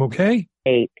evangelism. Okay?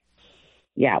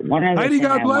 Yeah. One of the Heidi,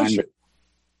 God bless you.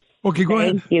 Okay, go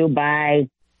ahead. Thank you. Bye.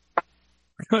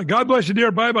 God bless you,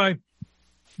 dear. Bye-bye.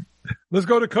 Let's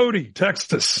go to Cody,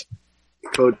 Texas.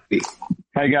 Cody.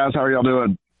 Hey, guys. How are y'all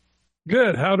doing?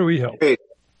 Good. How do we help? Hey.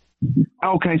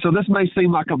 Okay, so this may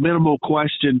seem like a minimal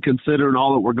question considering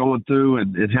all that we're going through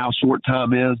and how short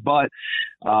time is, but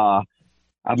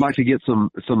I'd like to get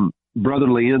some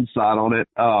brotherly insight on it.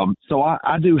 So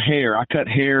I do hair. I cut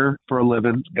hair for a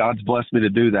living. God's blessed me to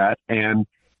do that, and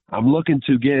I'm looking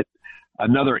to get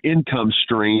another income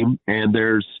stream. And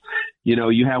there's,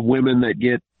 you have women that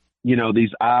get,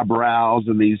 these eyebrows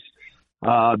and these,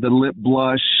 the lip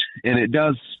blush, and it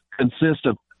does consist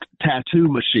of tattoo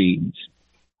machines.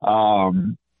 Now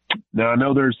I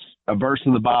know there's a verse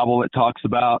in the Bible that talks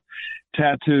about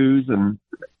tattoos, and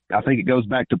I think it goes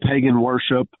back to pagan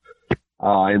worship,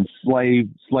 and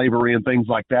slavery and things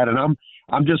like that. And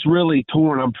I'm just really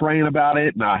torn. I'm praying about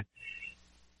it, and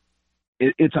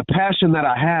it's a passion that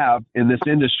I have in this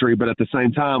industry, but at the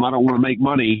same time, I don't want to make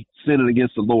money sinning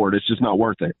against the Lord. It's just not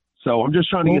worth it. So I'm just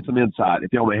trying to get some insight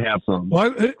if y'all may have some.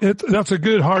 Well, that's a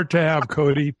good heart to have,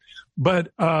 Cody.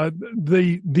 But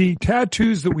the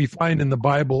tattoos that we find in the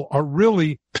Bible are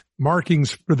really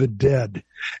markings for the dead.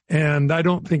 And I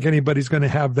don't think anybody's going to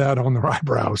have that on their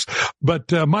eyebrows.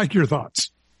 But Mike, your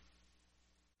thoughts?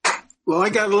 Well, I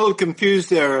got a little confused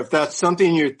there. If that's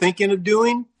something you're thinking of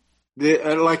doing?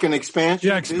 Like an expansion?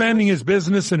 Yeah, expanding his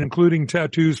business and including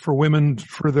tattoos for women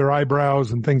for their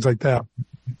eyebrows and things like that.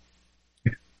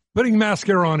 Putting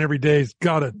mascara on every day has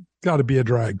gotta be a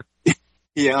drag.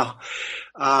 Yeah.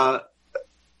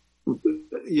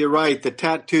 You're right. The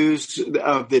tattoos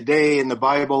of the day in the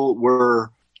Bible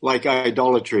were like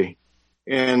idolatry.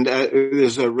 And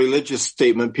there's a religious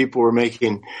statement people were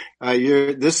making.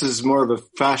 This is more of a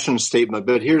fashion statement,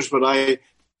 but here's what I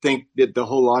think that the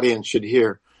whole audience should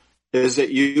hear. Is that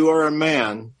you are a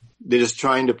man that is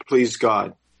trying to please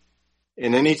God.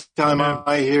 And any time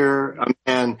I hear a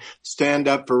man stand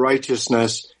up for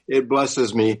righteousness, it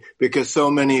blesses me because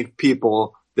so many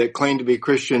people that claim to be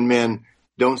Christian men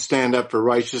don't stand up for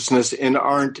righteousness and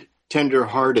aren't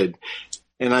tender-hearted.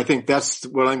 And I think that's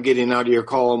what I'm getting out of your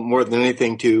call more than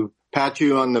anything, to pat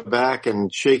you on the back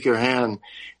and shake your hand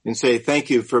and say thank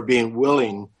you for being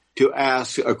willing to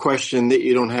ask a question that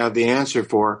you don't have the answer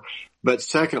for. But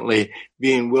secondly,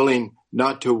 being willing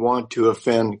not to want to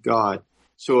offend God.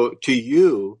 So to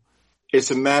you,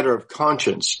 it's a matter of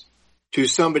conscience. To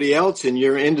somebody else in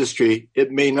your industry,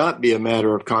 it may not be a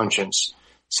matter of conscience.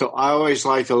 So I always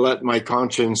like to let my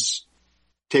conscience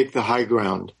take the high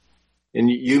ground. And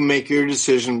you make your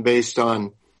decision based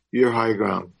on your high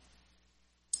ground.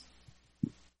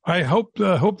 I hope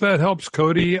that helps,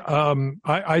 Cody.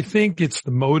 I think it's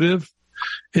the motive.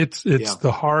 It's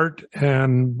the heart,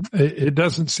 and it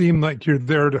doesn't seem like you're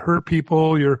there to hurt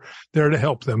people. You're there to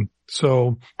help them.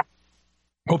 So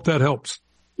hope that helps.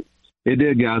 It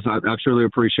did, guys. I truly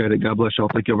appreciate it. God bless y'all.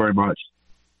 Thank you very much.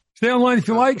 Stay online if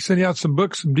you like. Send you out some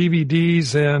books, some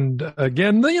DVDs. And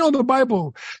again, the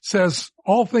Bible says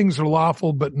all things are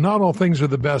lawful, but not all things are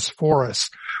the best for us.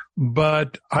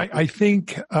 But I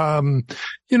think,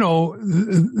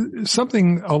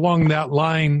 something along that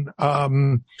line,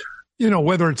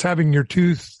 whether it's having your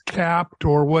tooth capped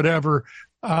or whatever,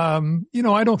 I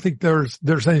don't think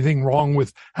there's anything wrong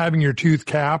with having your tooth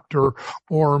capped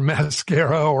or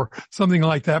mascara or something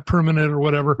like that, permanent or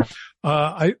whatever.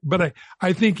 I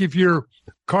think if you're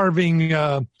carving,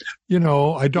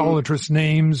 idolatrous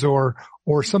names or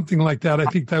something like that, I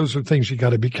think those are things you got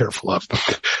to be careful of.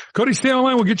 Cody, stay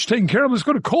online. We'll get you taken care of. Let's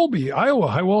go to Colby, Iowa.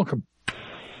 Hi, welcome.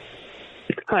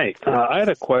 Hi. I had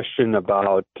a question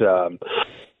about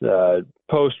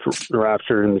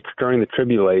post-rapture during the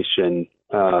tribulation.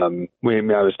 I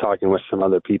was talking with some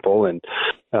other people, and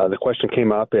the question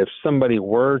came up: if somebody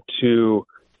were to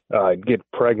get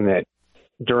pregnant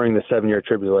during the 7-year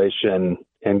tribulation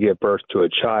and give birth to a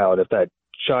child, if that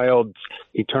child's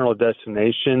eternal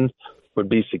destination would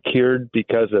be secured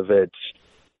because of its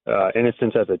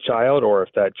innocence as a child, or if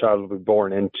that child would be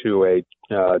born into a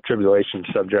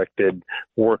tribulation-subjected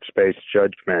works-based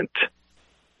judgment.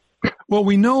 Well,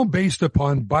 we know based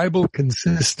upon Bible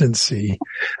consistency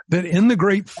that in the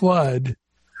Great Flood,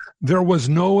 there was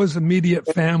Noah's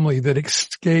immediate family that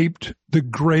escaped the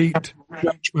great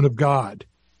judgment of God.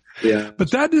 Yeah.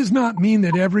 But that does not mean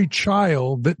that every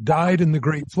child that died in the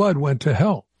Great Flood went to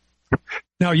hell.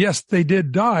 Now, yes, they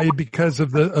did die because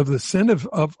of the sin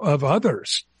of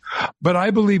others. But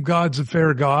I believe God's a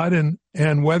fair God,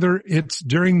 and whether it's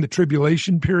during the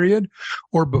tribulation period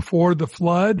or before the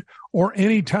flood or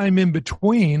any time in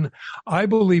between, I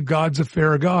believe God's a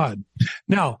fair God.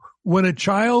 Now, when a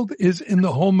child is in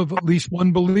the home of at least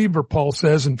one believer, Paul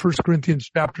says in 1 Corinthians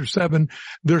chapter 7,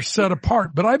 they're set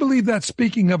apart. But I believe that's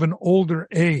speaking of an older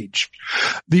age.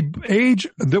 The age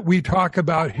that we talk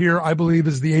about here, I believe,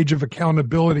 is the age of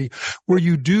accountability, where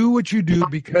you do what you do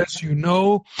because you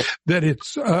know that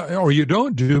it's, or you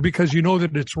don't do because you know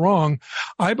that it's wrong.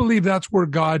 I believe that's where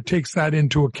God takes that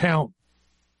into account,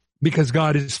 because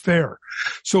God is fair.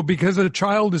 So because a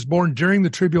child is born during the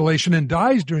tribulation and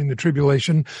dies during the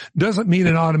tribulation doesn't mean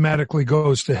it automatically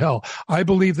goes to hell. I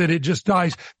believe that it just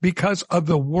dies because of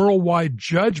the worldwide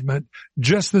judgment,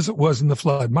 just as it was in the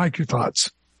flood. Mike, your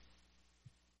thoughts?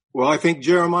 Well, I think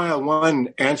Jeremiah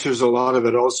 1 answers a lot of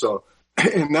it also.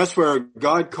 And that's where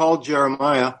God called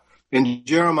Jeremiah. And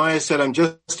Jeremiah said, I'm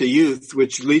just a youth,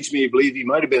 which leads me to believe he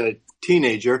might have been a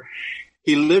teenager.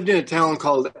 He lived in a town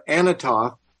called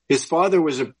Anathoth. His father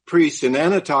was a priest, and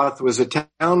Anathoth was a town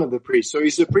of the priests. So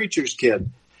he's a preacher's kid.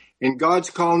 And God's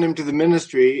calling him to the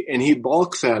ministry, and he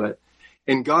balks at it.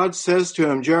 And God says to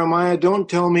him, Jeremiah, don't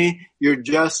tell me you're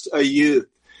just a youth,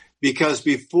 because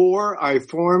before I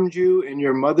formed you in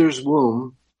your mother's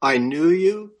womb, I knew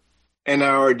you, and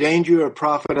I ordained you a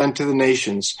prophet unto the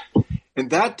nations. And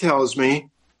that tells me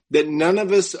that none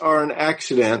of us are an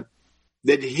accident,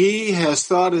 that he has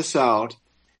thought us out,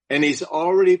 and he's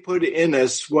already put in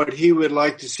us what he would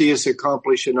like to see us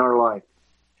accomplish in our life.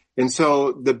 And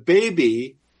so the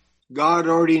baby, God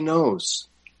already knows.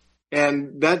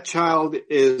 And that child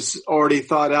is already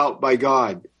thought out by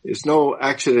God. There's no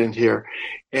accident here.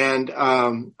 And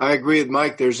I agree with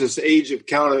Mike. There's this age of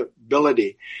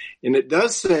accountability. And it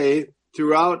does say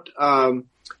throughout the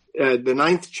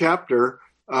 9th chapter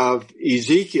of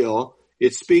Ezekiel,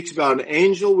 it speaks about an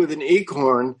angel with an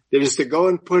acorn that is to go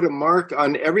and put a mark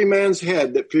on every man's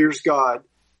head that fears God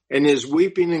and is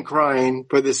weeping and crying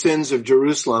for the sins of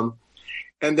Jerusalem.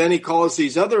 And then he calls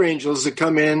these other angels to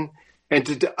come in and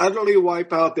to utterly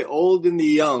wipe out the old and the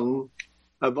young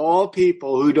of all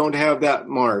people who don't have that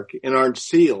mark and aren't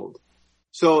sealed.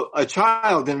 So a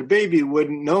child and a baby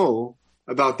wouldn't know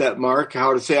about that mark,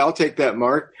 how to say, I'll take that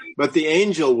mark, but the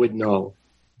angel would know.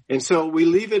 And so we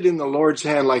leave it in the Lord's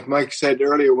hand, like Mike said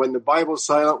earlier. When the Bible's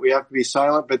silent, we have to be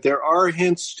silent. But there are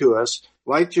hints to us,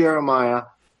 like Jeremiah,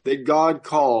 that God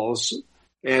calls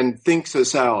and thinks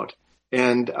us out.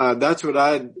 And that's what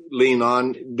I'd lean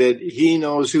on, that he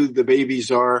knows who the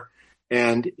babies are,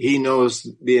 and he knows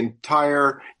the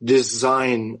entire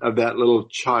design of that little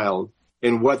child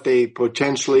and what they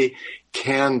potentially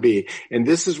can be. And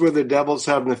this is where the devil's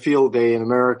having a field day in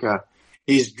America.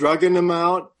 He's drugging them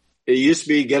out. It used to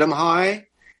be get them high,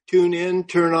 tune in,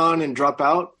 turn on, and drop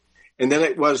out. And then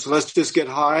it was, let's just get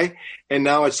high. And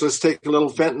now it's, let's take a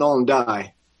little fentanyl and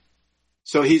die.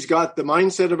 So he's got the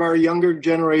mindset of our younger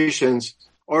generations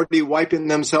already wiping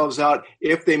themselves out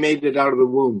if they made it out of the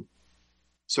womb.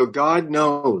 So God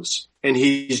knows, and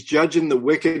he's judging the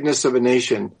wickedness of a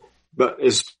nation. But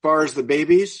as far as the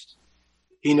babies,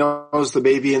 he knows the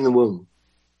baby in the womb.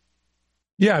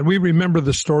 Yeah, and we remember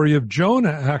the story of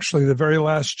Jonah, actually, the very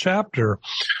last chapter,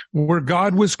 where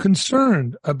God was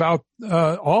concerned about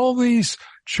all these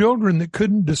children that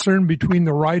couldn't discern between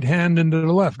the right hand and the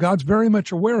left. God's very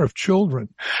much aware of children,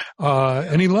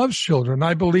 and he loves children.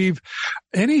 I believe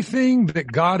anything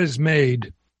that God has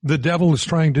made, the devil is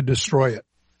trying to destroy it.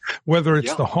 Whether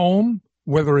it's the home,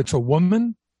 whether it's a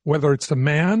woman, whether it's a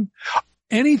man,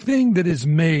 anything that is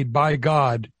made by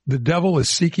God, the devil is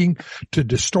seeking to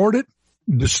distort it,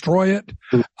 destroy it,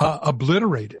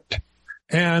 obliterate it.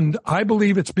 And I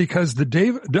believe it's because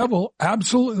the devil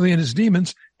absolutely and his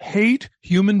demons hate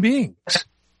human beings.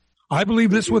 I believe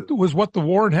this was what the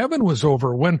war in heaven was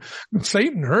over. When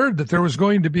Satan heard that there was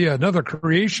going to be another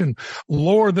creation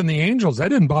lower than the angels, that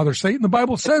didn't bother Satan. The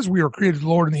Bible says we are created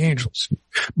lower than the angels.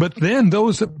 But then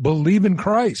those that believe in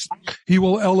Christ, he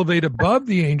will elevate above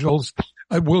the angels,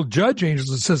 will judge angels,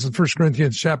 it says in 1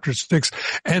 Corinthians chapter 6,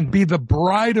 and be the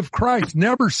bride of Christ.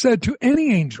 Never said to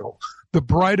any angel, the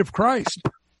bride of Christ.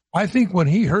 I think when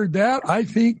he heard that, I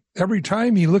think every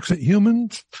time he looks at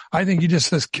humans, I think he just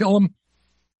says, kill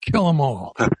them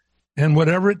all, and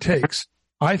whatever it takes.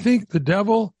 I think the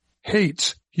devil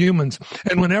hates humans.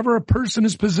 And whenever a person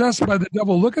is possessed by the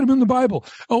devil, look at him in the Bible,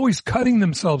 always cutting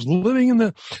themselves, living in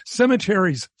the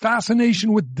cemeteries,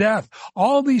 fascination with death,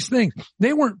 all these things.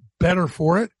 They weren't better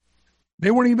for it.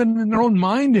 They weren't even in their own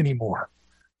mind anymore.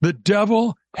 The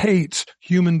devil hates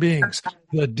human beings.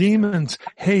 The demons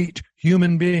hate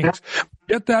human beings.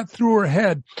 Get that through our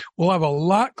head, we'll have a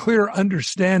lot clearer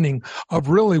understanding of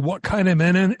really what kind of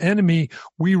an enemy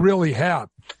we really have.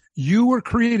 You were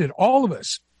created, all of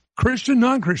us, Christian,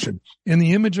 non-Christian, in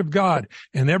the image of God.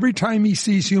 And every time he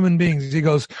sees human beings, he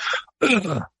goes,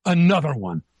 another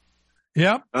one.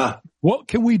 Yep. What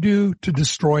can we do to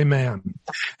destroy man?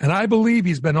 And I believe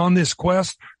he's been on this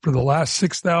quest for the last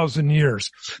 6,000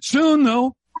 years. Soon,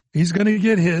 though, he's going to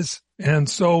get his. And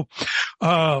so,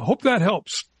 hope that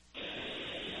helps.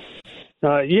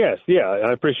 Yes. Yeah.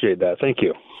 I appreciate that. Thank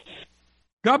you.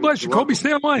 God bless you. Colby,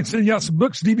 stay online. Send you out some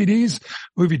books, DVDs,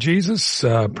 movie Jesus,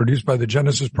 produced by the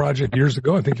Genesis Project years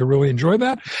ago. I think you'll really enjoy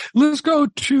that. Let's go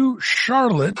to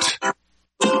Charlotte,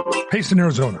 Payson,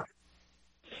 Arizona.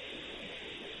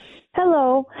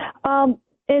 Hello.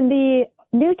 In the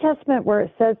New Testament where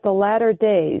it says the latter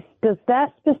days, does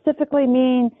that specifically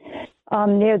mean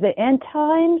near the end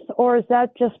times, or is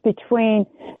that just between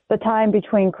the time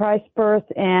between Christ's birth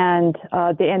and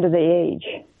the end of the age?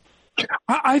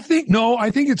 I think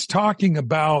it's talking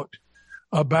about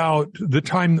the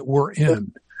time that we're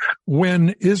in,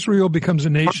 when Israel becomes a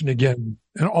nation again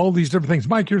and all these different things.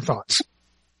 Mike, your thoughts?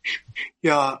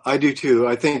 Yeah, I do too.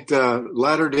 I think the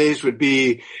latter days would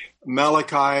be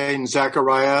Malachi and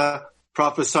Zechariah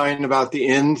prophesying about the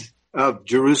end of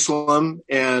Jerusalem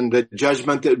and the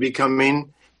judgment that would be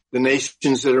coming, the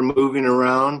nations that are moving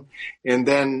around. And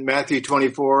then Matthew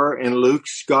 24 and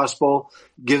Luke's gospel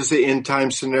gives the end time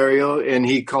scenario, and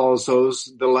he calls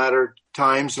those the latter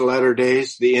times, the latter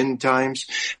days, the end times.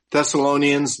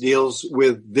 Thessalonians deals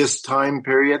with this time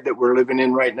period that we're living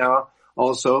in right now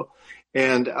also.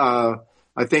 And I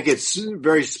think it's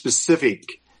very specific,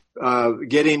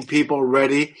 getting people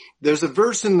ready. There's a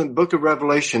verse in the book of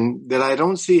Revelation that I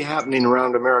don't see happening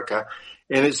around America,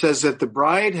 and it says that the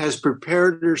bride has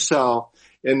prepared herself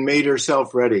and made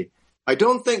herself ready. I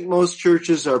don't think most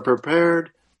churches are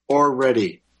prepared or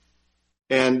ready.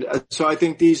 And so I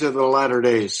think these are the latter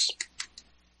days.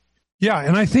 Yeah,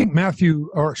 and I think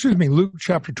Luke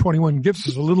chapter 21 gives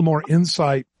us a little more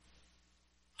insight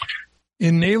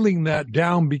in nailing that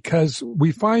down, because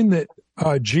we find that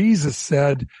Jesus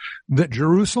said that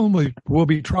Jerusalem will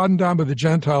be trodden down by the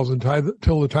Gentiles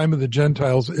until the time of the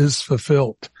Gentiles is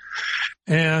fulfilled.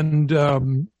 And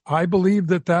I believe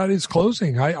that is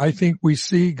closing. I think we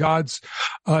see God's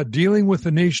dealing with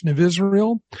the nation of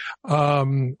Israel.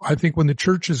 I think when the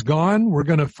church is gone, we're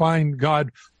going to find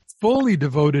God fully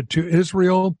devoted to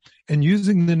Israel and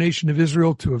using the nation of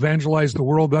Israel to evangelize the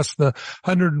world. That's the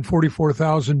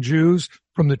 144,000 Jews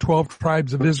from the 12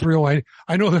 tribes of Israel.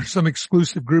 I know there's some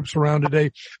exclusive groups around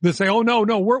today that say, oh, no,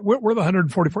 we're the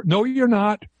 144. No, you're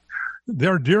not.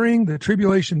 They're during the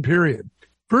tribulation period.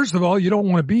 First of all, you don't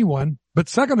want to be one. But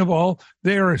second of all,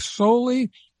 they are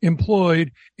solely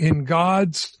employed in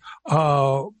God's,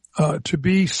 to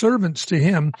be servants to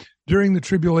him during the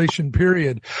tribulation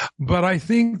period. But I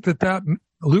think that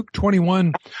Luke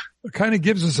 21 kind of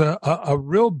gives us a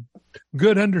real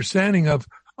good understanding of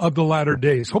the latter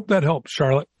days. Hope that helps,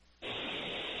 Charlotte.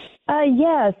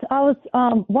 Yes, I was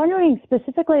wondering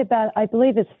specifically about, I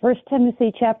believe it's 1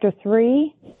 Timothy chapter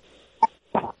 3.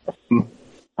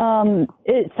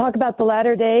 It talk about the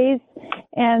latter days,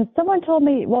 And someone told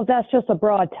me, well, that's just a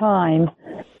broad time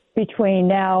between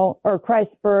now or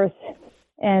Christ's birth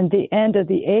and the end of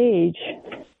the age.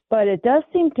 But it does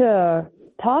seem to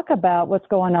talk about what's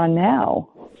going on now.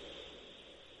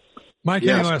 Mike,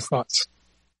 any last thoughts?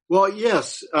 Well,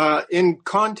 yes. In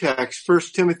context, 1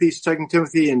 Timothy, 2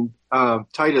 Timothy, and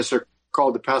Titus are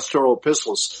called the pastoral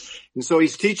epistles. And so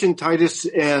he's teaching Titus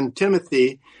and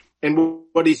Timothy, and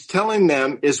what he's telling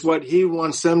them is what he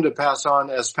wants them to pass on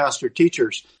as pastor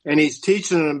teachers. And he's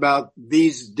teaching them about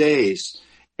these days.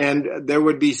 And there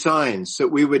would be signs that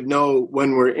we would know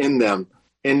when we're in them.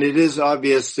 And it is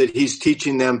obvious that he's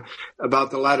teaching them about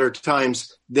the latter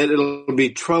times, that it'll be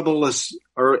troublous,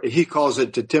 or he calls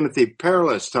it to Timothy,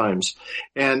 perilous times.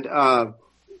 And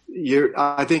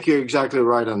I think you're exactly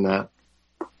right on that.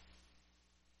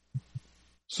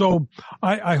 So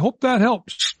I hope that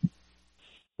helps.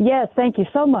 Yes, thank you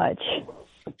so much.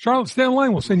 Charlotte, stay in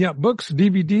line. We'll send you out books,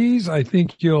 DVDs. I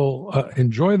think you'll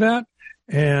enjoy that.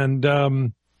 And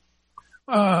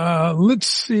let's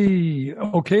see.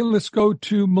 Okay, let's go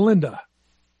to Melinda,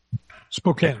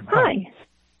 Spokane. Hi.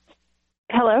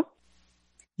 Hello?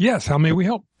 Yes, how may we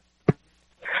help?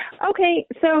 Okay,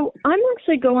 so I'm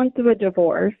actually going through a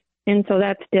divorce, and so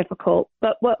that's difficult.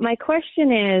 But what my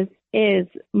question is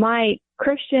my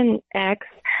Christian ex,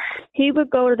 he would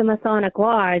go to the Masonic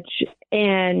Lodge,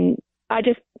 and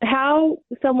how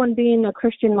someone being a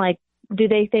Christian, like, do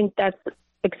they think that's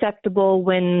acceptable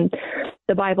when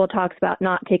the Bible talks about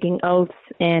not taking oaths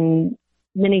and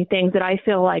many things that I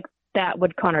feel like that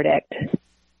would contradict?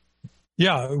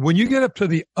 Yeah, when you get up to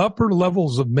the upper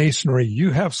levels of Masonry,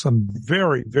 you have some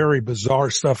very, very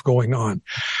bizarre stuff going on.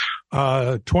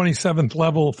 27th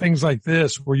level, things like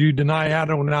this, where you deny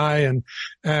Adonai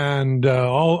and a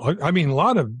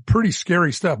lot of pretty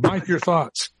scary stuff. Mike, your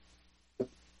thoughts?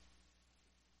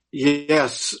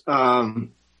 Yes,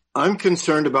 I'm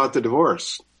concerned about the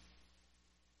divorce.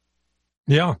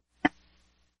 Yeah.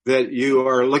 That you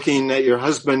are looking at your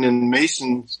husband in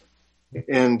Masons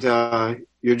and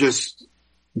you're just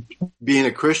being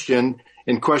a Christian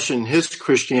and questioning his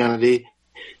Christianity,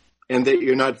 and that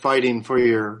you're not fighting for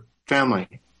your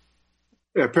family.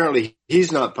 Apparently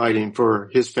he's not fighting for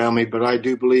his family, but I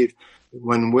do believe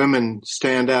when women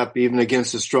stand up even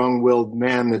against a strong-willed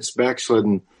man that's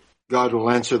backslidden, God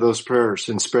will answer those prayers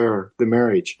and spare the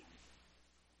marriage.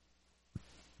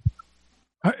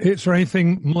 Is there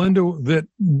anything, Melinda, that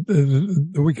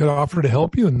we could offer to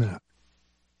help you in that?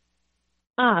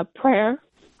 Prayer.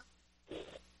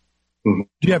 Do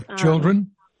you have children?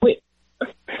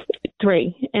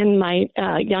 3, and my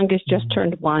youngest just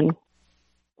turned 1.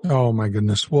 Oh, my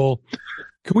goodness. Well,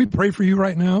 can we pray for you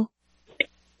right now?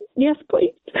 Yes,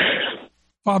 please.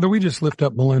 Father, we just lift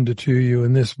up Melinda to you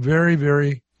in this very,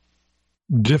 very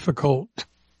difficult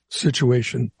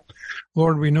situation.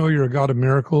 Lord, we know you're a God of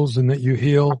miracles and that you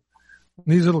heal.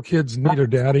 These little kids need a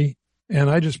daddy. And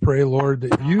I just pray, Lord,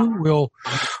 that you will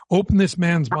open this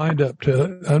man's mind up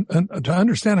to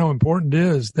understand how important it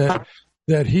is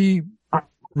that he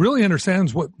really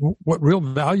understands what real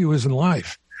value is in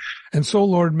life. And so,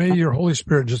 Lord, may your Holy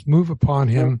Spirit just move upon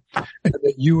him, and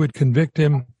that you would convict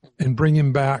him and bring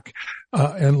him back.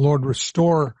 And Lord,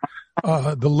 restore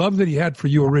the love that he had for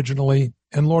you originally.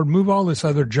 And Lord, move all this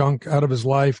other junk out of his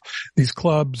life, these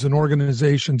clubs and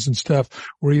organizations and stuff,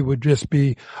 where he would just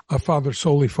be a father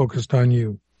solely focused on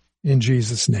you. In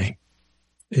Jesus' name.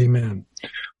 Amen.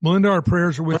 Melinda, our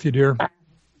prayers are with you, dear.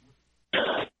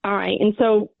 All right. And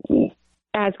so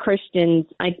as Christians,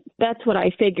 that's what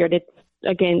I figured it's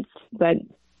against, but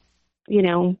you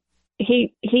know,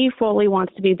 he fully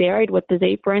wants to be buried with his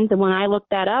 8 friends. And when I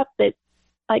looked that up,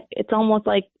 it's almost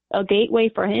like a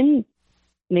gateway for him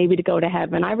maybe to go to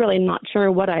heaven. I really am not sure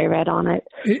what I read on it.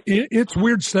 It's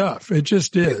weird stuff. It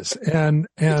just is. And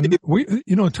we,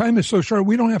 time is so short.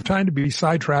 We don't have time to be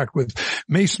sidetracked with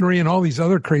masonry and all these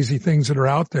other crazy things that are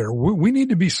out there. We need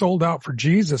to be sold out for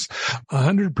Jesus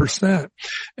 100%.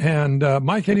 And,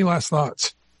 Mike, any last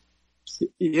thoughts?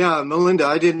 Yeah, Melinda,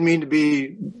 I didn't mean to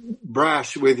be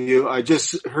brash with you. I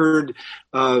just heard,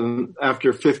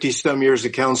 after 50 some years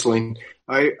of counseling,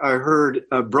 I heard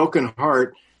a broken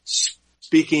heart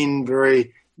speaking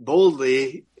very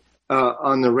boldly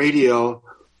on the radio,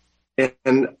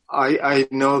 and I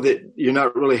know that you're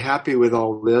not really happy with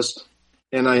all this,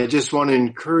 and I just want to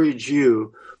encourage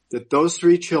you that those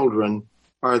 3 children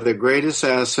are the greatest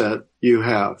asset you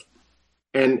have,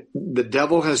 and the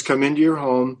devil has come into your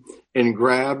home and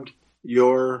grabbed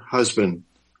your husband.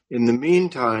 In the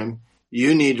meantime,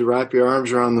 you need to wrap your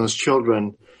arms around those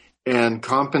children and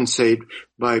compensate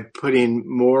by putting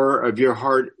more of your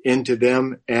heart into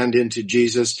them and into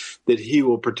Jesus, that he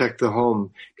will protect the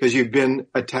home, because you've been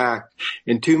attacked.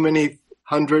 And too many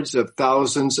hundreds of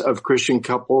thousands of Christian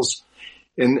couples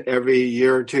in every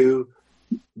year or two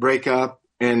break up,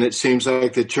 and it seems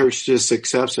like the church just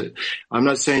accepts it. I'm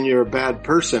not saying you're a bad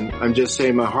person. I'm just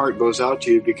saying my heart goes out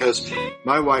to you, because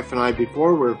my wife and I,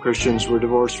 before we were Christians, were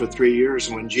divorced for 3 years.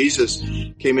 And when Jesus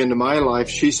came into my life,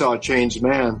 she saw a changed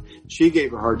man. She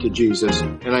gave her heart to Jesus,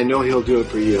 and I know he'll do it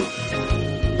for you.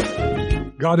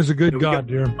 God is a good God,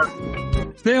 dear.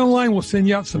 Stay online. We'll send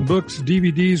you out some books,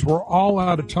 DVDs. We're all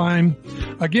out of time.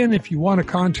 Again, if you want to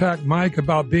contact Mike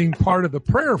about being part of the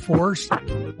prayer force,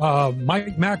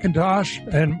 Mike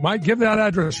McIntosh. And Mike, give that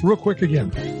address real quick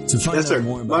again. To find out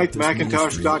more about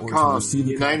MikeMcIntosh.com,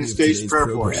 United States Prayer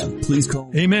Force. Please call.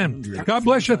 Amen. God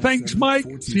bless you. Thanks, Mike.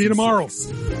 See you tomorrow.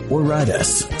 Or write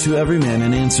us to Every Man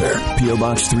an Answer, P.O.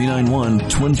 Box 391,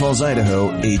 Twin Falls,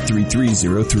 Idaho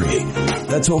 83303.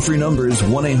 That toll-free number is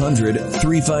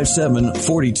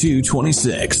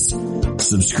 1-800-357-4226.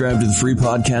 Subscribe to the free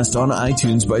podcast on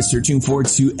iTunes by searching for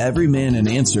To Every Man an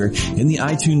Answer in the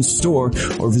iTunes store,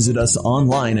 or visit us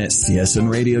online at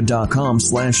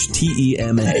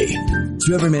csnradio.com/TEMA.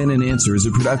 To Every Man an Answer is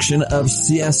a production of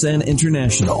CSN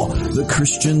International, the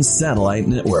Christian Satellite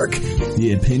Network.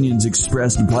 The opinions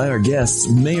expressed by our guests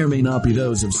may or may not be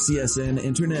those of CSN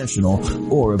International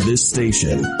or of this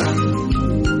station.